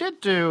I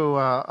did do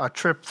a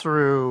trip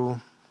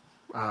through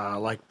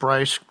like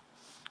Bryce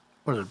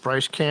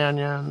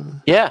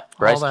Canyon? Yeah,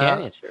 Bryce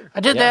Canyon, sure. I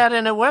did that,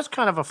 and it was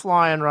kind of a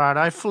fly and ride.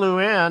 I flew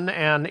in,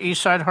 and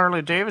Eastside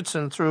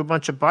Harley-Davidson threw a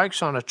bunch of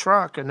bikes on a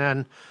truck, and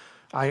then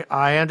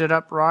I ended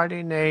up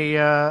riding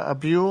a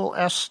Buell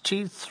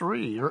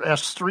ST3 or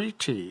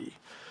S3T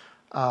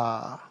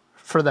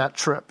for that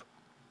trip,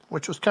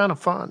 which was kind of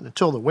fun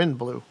until the wind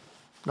blew.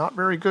 Not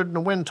very good in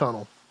the wind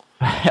tunnel.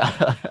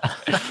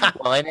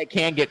 Well, and it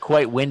can get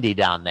quite windy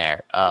down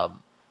there.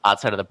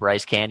 Outside of the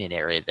Bryce Canyon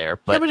area there.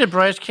 But yeah, we did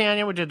Bryce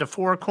Canyon, we did the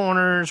Four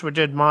Corners, we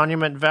did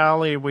Monument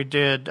Valley, we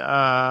did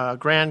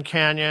Grand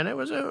Canyon. It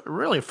was a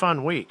really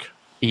fun week.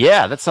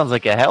 Yeah, that sounds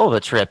like a hell of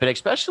a trip, and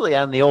especially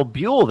on the old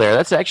Buell there.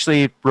 That's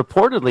actually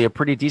reportedly a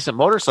pretty decent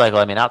motorcycle.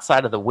 I mean,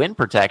 outside of the wind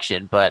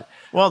protection, but...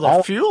 Well,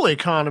 the fuel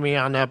economy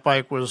on that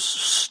bike was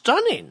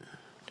stunning.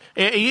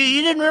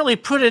 You didn't really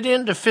put it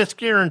into fifth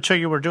gear until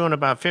you were doing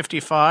about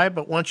 55,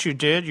 but once you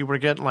did, you were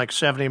getting like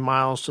 70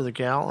 miles to the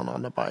gallon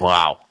on the bike.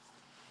 Wow.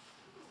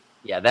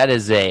 Yeah, that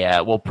is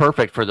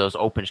perfect for those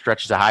open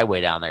stretches of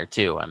highway down there,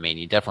 too. I mean,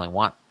 you definitely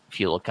want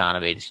fuel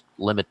economy to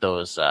limit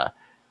those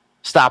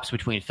stops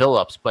between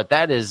fill-ups. But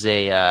that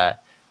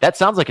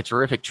sounds like a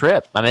terrific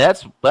trip. I mean,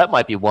 that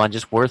might be one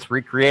just worth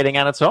recreating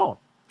on its own.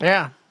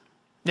 Yeah,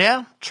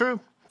 true.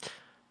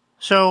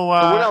 So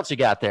what else you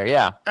got there?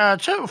 Yeah.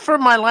 So for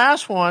my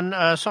last one,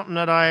 something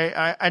that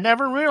I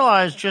never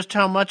realized just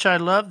how much I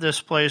loved this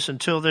place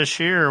until this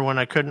year when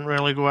I couldn't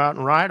really go out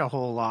and ride a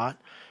whole lot.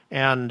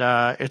 And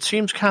it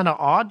seems kind of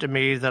odd to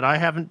me that I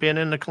haven't been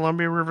in the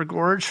Columbia River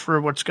Gorge for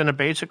what's going to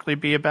basically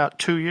be about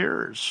 2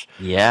 years.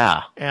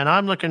 Yeah. And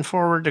I'm looking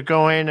forward to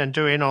going and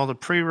doing all the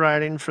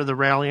pre-riding for the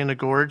Rally in the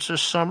Gorge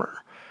this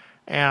summer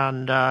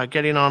and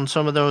getting on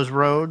some of those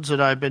roads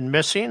that I've been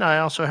missing. I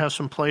also have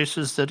some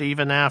places that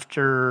even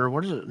after,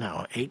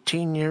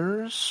 18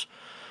 years?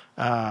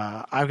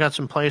 I've got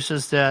some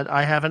places that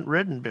I haven't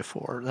ridden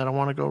before that I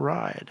want to go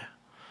ride.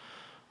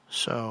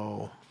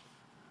 So...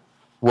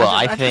 Well,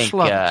 I think, just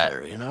love it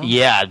there,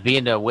 yeah,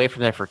 being away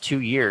from there for 2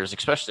 years,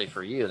 especially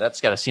for you,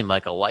 that's got to seem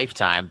like a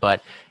lifetime.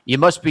 But you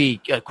must be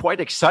quite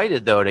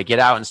excited, though, to get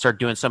out and start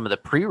doing some of the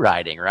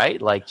pre-riding,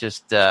 right? Like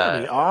just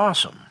that'd be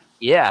awesome.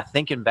 Yeah,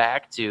 thinking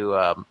back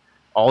to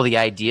all the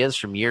ideas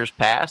from years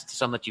past,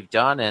 some that you've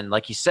done, and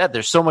like you said,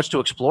 there's so much to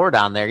explore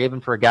down there.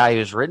 Even for a guy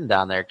who's ridden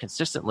down there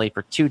consistently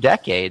for 2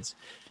 decades,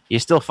 you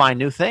still find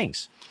new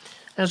things.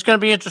 And it's going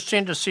to be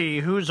interesting to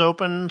see who's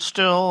open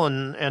still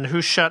and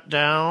who's shut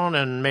down.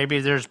 And maybe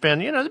there's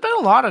been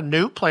a lot of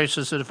new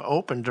places that have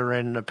opened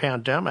during the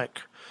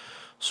pandemic.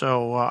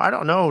 So I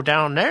don't know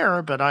down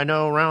there, but I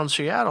know around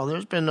Seattle,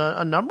 there's been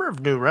a number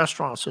of new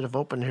restaurants that have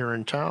opened here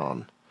in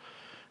town.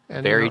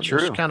 And, Very true.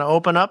 Just kind of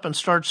open up and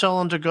start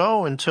selling to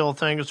go until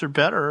things are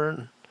better.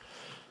 And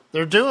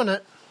they're doing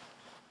it.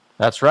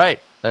 That's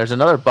right. There's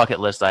another bucket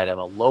list item,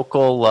 a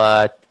local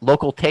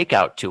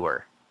takeout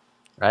tour.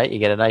 Right, you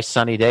get a nice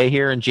sunny day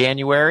here in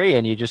January,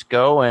 and you just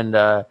go and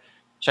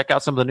check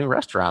out some of the new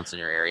restaurants in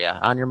your area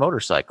on your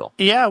motorcycle.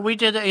 Yeah, we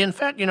did. In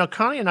fact,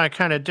 Connie and I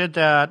kind of did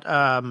that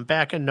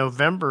back in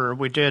November.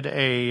 We did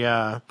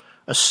a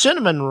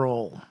cinnamon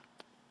roll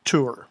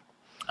tour.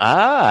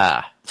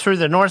 Through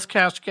the North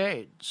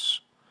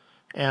Cascades.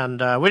 And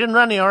we didn't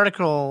run the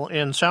article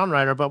in Sound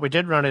Rider, but we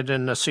did run it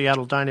in the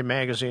Seattle Dining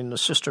Magazine, the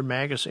sister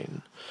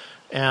magazine.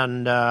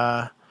 And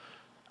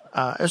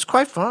it's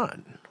quite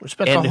fun. We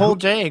spent the whole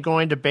day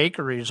going to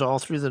bakeries all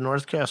through the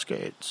North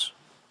Cascades.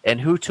 And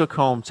who took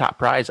home top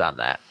prize on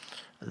that?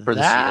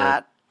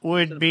 That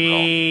would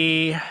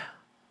be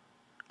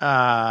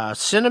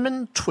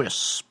Cinnamon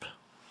Twisp.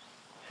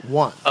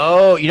 Won.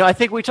 Oh, I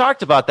think we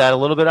talked about that a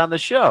little bit on the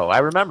show. I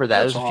remember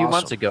that. That's it was a few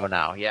months ago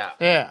now. Yeah.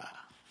 Yeah.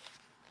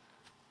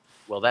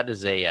 Well, that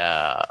is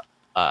a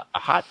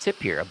hot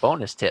tip here, a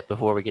bonus tip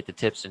before we get to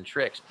tips and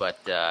tricks. But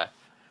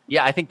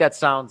yeah, I think that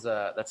sounds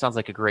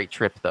like a great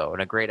trip though,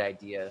 and a great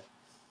idea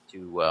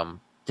to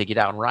get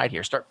out and ride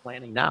here. Start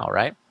planning now,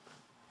 right?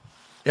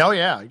 Oh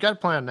yeah, you got to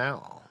plan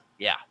now.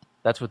 Yeah,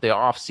 that's what the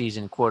off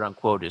season, quote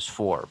unquote, is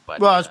for.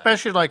 But well,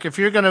 especially like if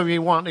you're going to be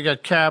wanting to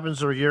get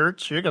cabins or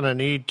yurts, you're going to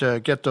need to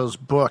get those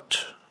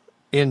booked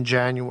in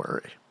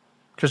January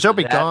because they'll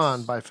be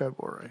gone by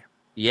February.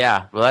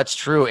 Yeah, well, that's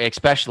true.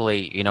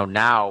 Especially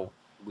now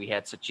we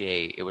had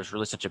it was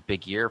really such a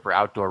big year for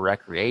outdoor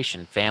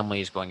recreation,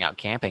 families going out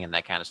camping and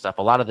that kind of stuff.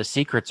 A lot of the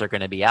secrets are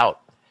going to be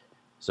out,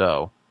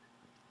 so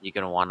you're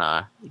going to want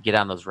to get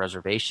on those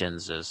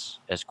reservations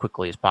as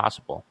quickly as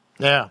possible.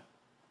 Yeah,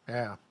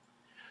 yeah.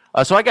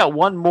 So I got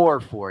one more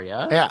for you.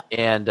 Yeah.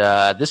 And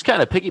this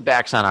kind of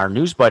piggybacks on our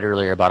news bite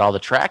earlier about all the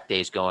track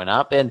days going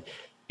up. And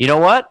you know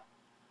what?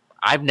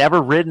 I've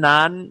never ridden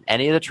on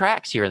any of the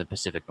tracks here in the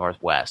Pacific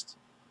Northwest.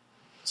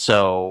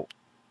 So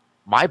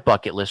my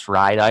bucket list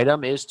ride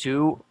item is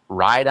to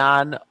ride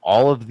on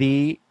all of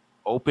the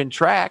open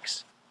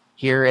tracks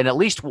here in at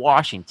least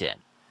Washington.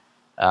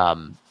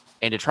 And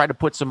to try to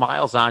put some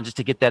miles on just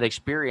to get that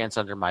experience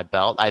under my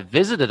belt. I've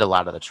visited a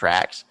lot of the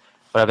tracks,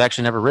 but I've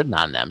actually never ridden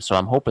on them. So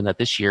I'm hoping that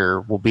this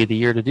year will be the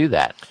year to do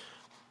that.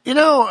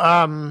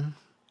 I'm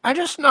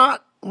just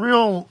not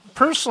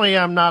personally,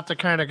 I'm not the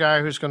kind of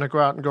guy who's going to go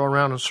out and go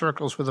around in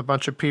circles with a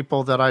bunch of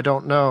people that I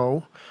don't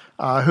know,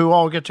 who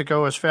all get to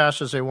go as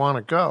fast as they want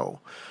to go.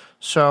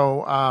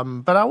 So,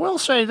 but I will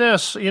say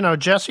this,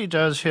 Jesse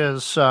does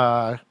his,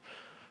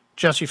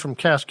 Jesse from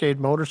Cascade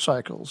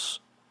Motorcycles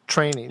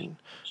training,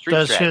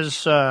 his,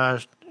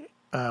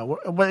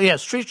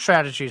 Street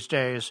Strategies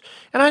days.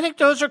 And I think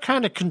those are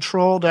kind of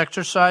controlled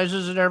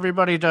exercises that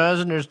everybody does,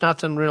 and there's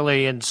nothing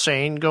really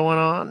insane going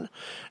on.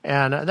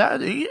 And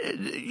that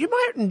you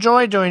might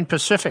enjoy doing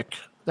Pacific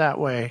that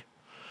way,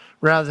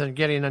 rather than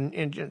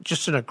getting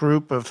just in a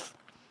group of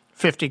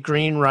 50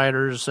 green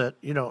riders that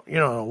you don't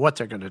know what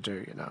they're going to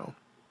do.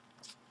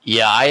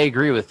 Yeah, I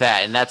agree with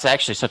that, and that's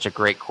actually such a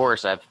great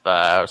course. I've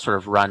sort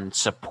of run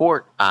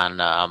support on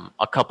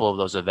a couple of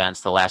those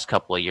events the last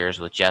couple of years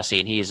with Jesse,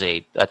 and he's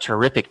a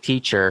terrific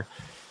teacher.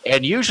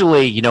 And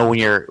usually, when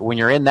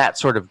you're in that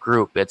sort of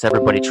group, it's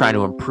everybody trying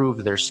to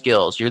improve their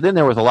skills. You're in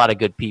there with a lot of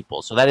good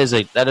people, so that is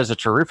a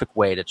terrific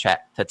way to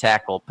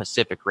tackle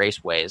Pacific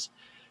raceways.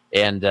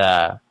 And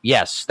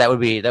yes, that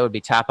would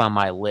be top on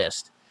my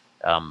list.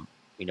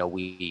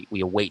 We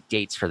await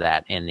dates for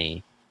that in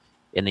the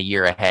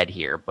year ahead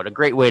here, but a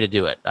great way to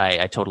do it.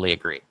 I totally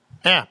agree.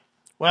 Yeah.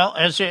 Well,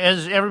 as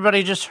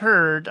everybody just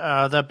heard,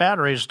 the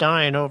battery's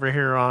dying over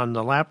here on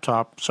the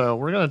laptop, so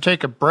we're going to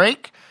take a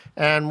break,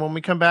 and when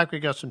we come back, we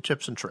got some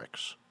tips and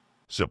tricks.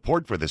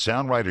 Support for the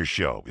Sound Riders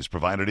Show is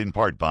provided in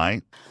part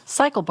by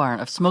Cycle Barn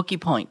of Smoky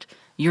Point.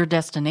 your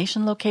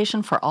destination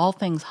location for all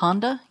things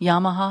Honda,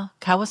 Yamaha,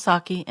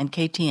 Kawasaki, and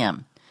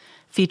KTM.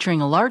 Featuring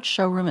a large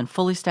showroom and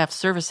fully staffed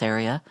service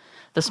area,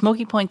 the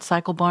Smoky Point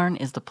Cycle Barn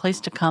is the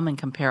place to come and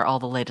compare all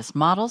the latest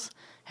models,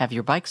 have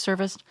your bike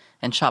serviced,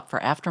 and shop for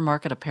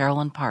aftermarket apparel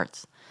and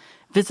parts.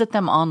 Visit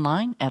them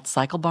online at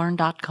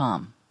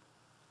cyclebarn.com.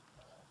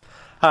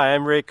 Hi,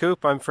 I'm Ray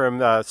Coop. I'm from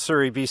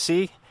Surrey,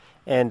 BC,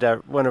 and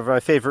one of my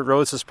favorite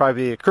roads is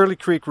probably Curly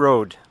Creek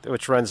Road,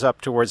 which runs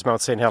up towards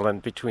Mount St. Helen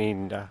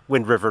between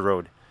Wind River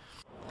Road.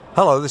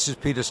 Hello, this is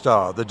Peter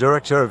Starr, the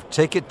director of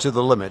Take It to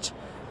the Limit,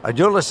 and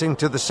you're listening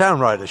to The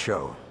Sound Rider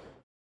Show.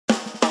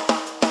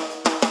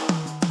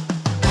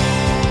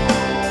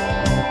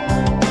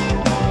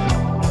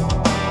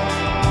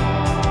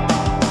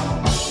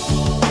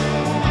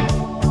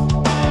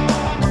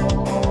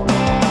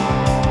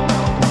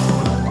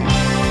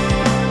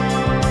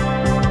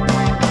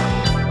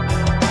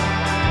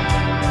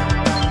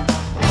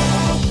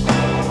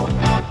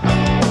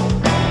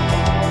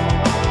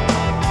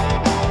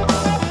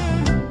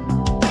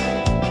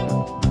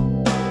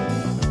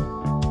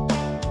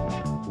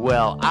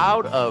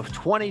 Out of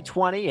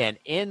 2020 and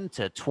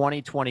into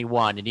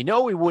 2021.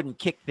 And we wouldn't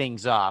kick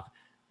things off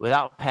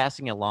without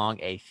passing along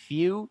a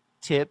few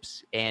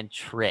tips and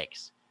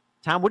tricks.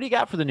 Tom, what do you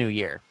got for the new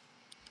year?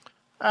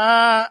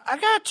 I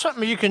got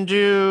something you can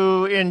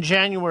do in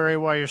January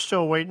while you're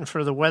still waiting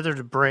for the weather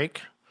to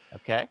break.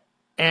 Okay.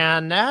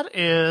 And that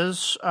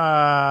is,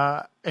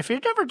 if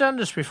you've never done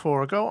this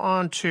before, go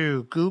on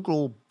to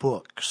Google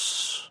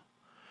Books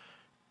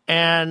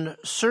and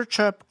search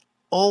up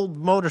old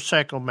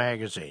motorcycle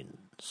magazines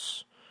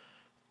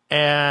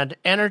and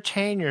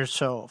entertain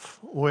yourself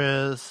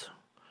with,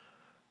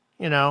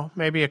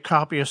 maybe a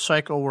copy of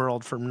Cycle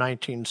World from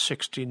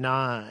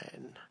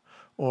 1969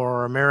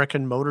 or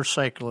American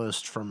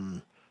Motorcyclist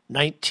from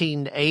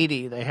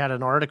 1980. They had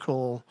an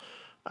article,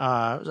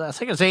 I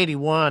think it was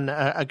 81,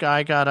 a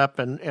guy got up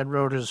and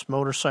rode his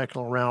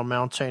motorcycle around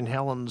Mount St.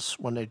 Helens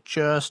when they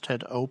just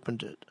had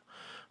opened it.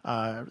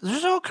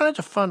 There's all kinds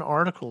of fun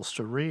articles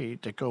to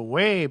read that go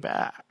way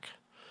back.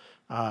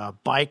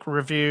 Bike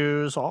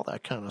reviews, all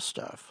that kind of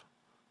stuff.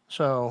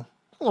 So,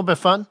 a little bit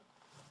fun.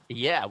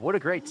 Yeah, what a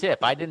great tip.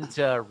 I didn't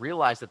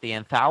realize that the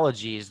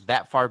anthologies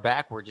that far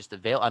back were just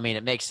available. I mean,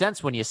 it makes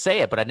sense when you say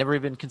it, but I never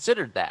even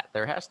considered that.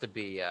 There has to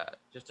be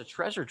just a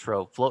treasure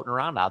trove floating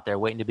around out there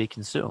waiting to be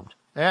consumed.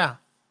 Yeah.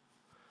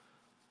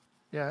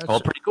 Yeah.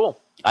 Pretty cool.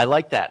 I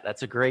like that.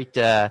 That's a great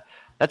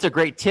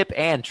tip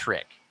and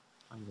trick.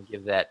 I'm going to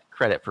give that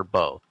credit for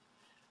both.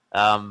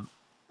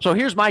 So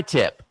here's my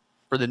tip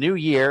for the new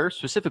year,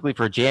 specifically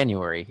for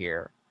January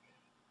here,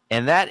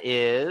 and that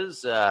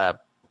is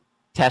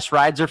test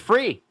rides are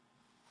free.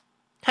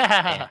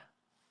 I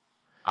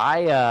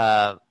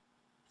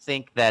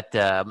think that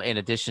in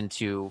addition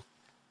to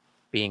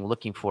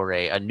looking for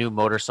a new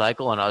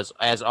motorcycle and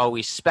as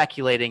always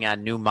speculating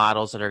on new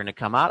models that are going to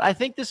come out, I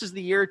think this is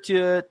the year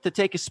to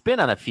take a spin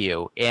on a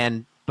few.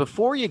 And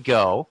before you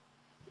go,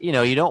 you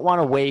don't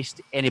want to waste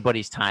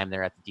anybody's time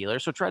there at the dealer,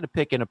 so try to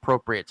pick an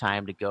appropriate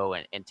time to go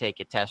and take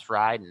a test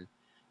ride and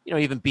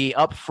even be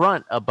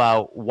upfront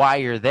about why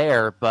you're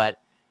there, but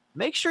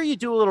make sure you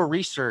do a little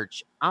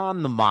research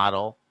on the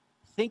model.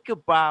 Think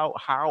about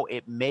how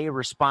it may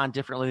respond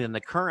differently than the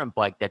current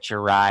bike that you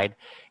ride,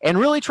 and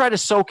really try to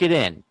soak it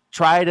in.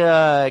 Try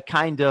to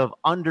kind of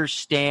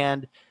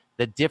understand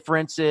the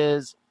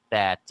differences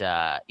that,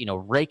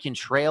 rake and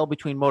trail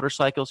between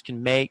motorcycles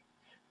can make,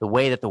 the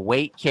way that the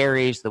weight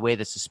carries, the way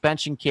the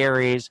suspension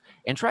carries,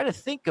 and try to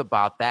think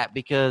about that,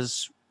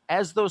 because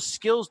as those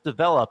skills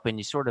develop and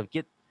you sort of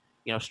get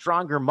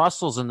stronger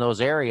muscles in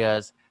those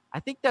areas, I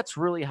think that's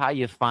really how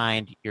you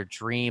find your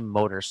dream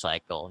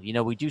motorcycle.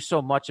 We do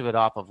so much of it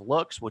off of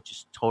looks, which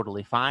is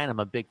totally fine. I'm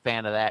a big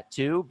fan of that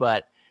too.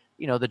 But,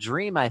 the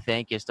dream, I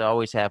think, is to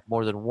always have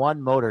more than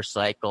one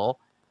motorcycle.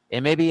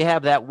 And maybe you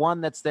have that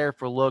one that's there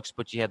for looks,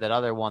 but you have that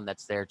other one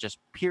that's there just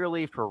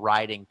purely for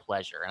riding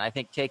pleasure. And I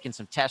think taking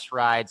some test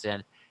rides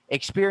and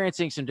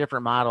experiencing some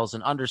different models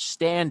and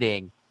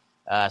understanding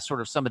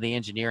sort of some of the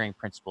engineering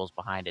principles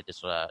behind it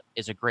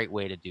is a great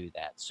way to do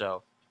that.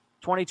 So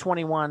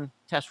 2021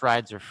 test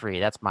rides are free.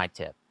 That's my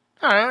tip.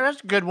 All right,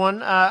 that's a good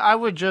one. I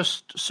would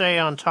just say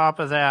on top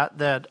of that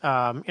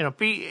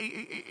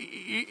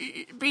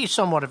be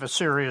somewhat of a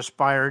serious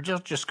buyer.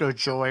 Just go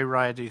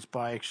joyride these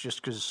bikes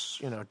just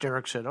because,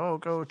 Derek said,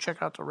 go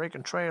check out the Rake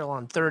and Trail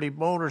on 30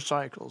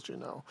 motorcycles,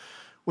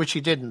 which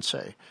he didn't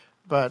say.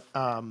 But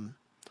a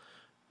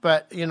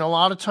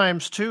lot of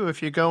times, too,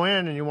 if you go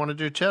in and you want to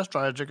do test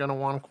rides, they're going to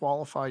want to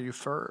qualify you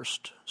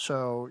first.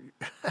 So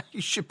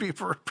you should be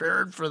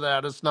prepared for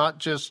that. It's not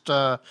just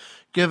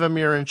give them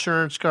your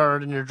insurance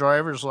card and your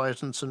driver's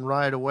license and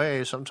ride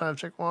away.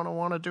 Sometimes they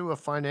want to do a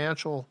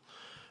financial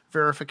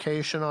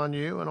verification on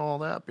you and all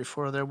that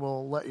before they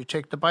will let you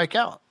take the bike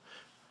out.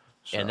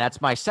 So. And that's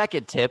my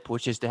second tip,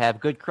 which is to have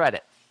good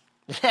credit.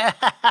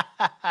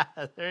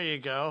 There you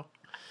go.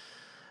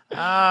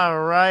 All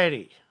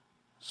righty.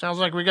 Sounds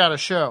like we got a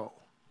show.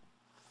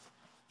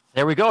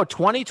 There we go,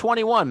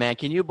 2021, man.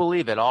 Can you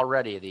believe it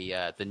already?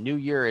 The new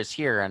year is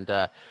here,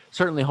 and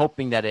certainly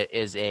hoping that it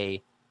is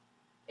a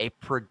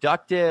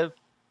productive,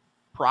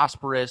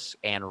 prosperous,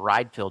 and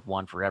ride-filled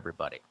one for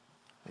everybody.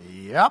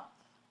 Yep.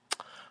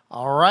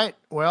 All right.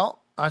 Well,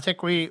 I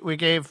think we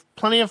gave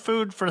plenty of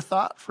food for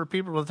thought for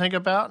people to think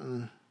about,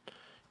 and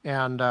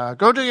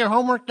go do your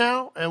homework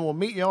now, and we'll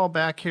meet you all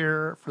back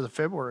here for the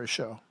February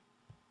show.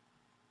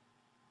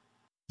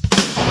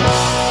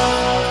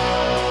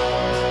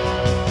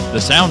 The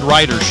Sound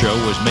Rider Show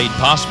was made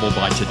possible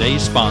by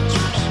today's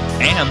sponsors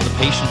and the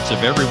patience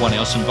of everyone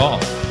else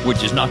involved,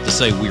 which is not to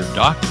say we're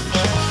doctors.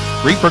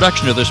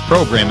 Reproduction of this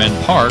program in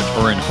part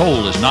or in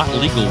whole is not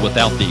legal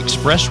without the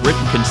express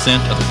written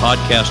consent of the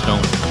podcast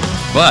owner.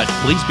 But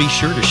please be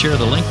sure to share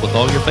the link with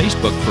all your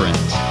Facebook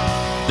friends.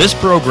 This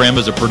program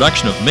is a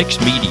production of Mixed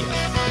Media.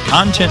 The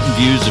content and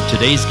views of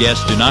today's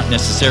guests do not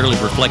necessarily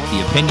reflect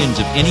the opinions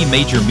of any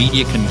major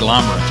media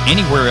conglomerate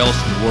anywhere else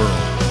in the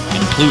world,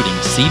 including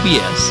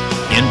CBS,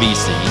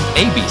 NBC,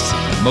 ABC,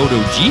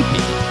 MotoGP,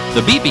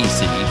 the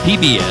BBC,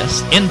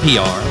 PBS,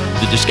 NPR,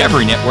 the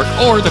Discovery Network,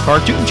 or the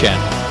Cartoon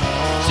Channel.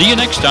 See you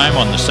next time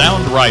on the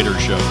Sound Rider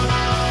Show.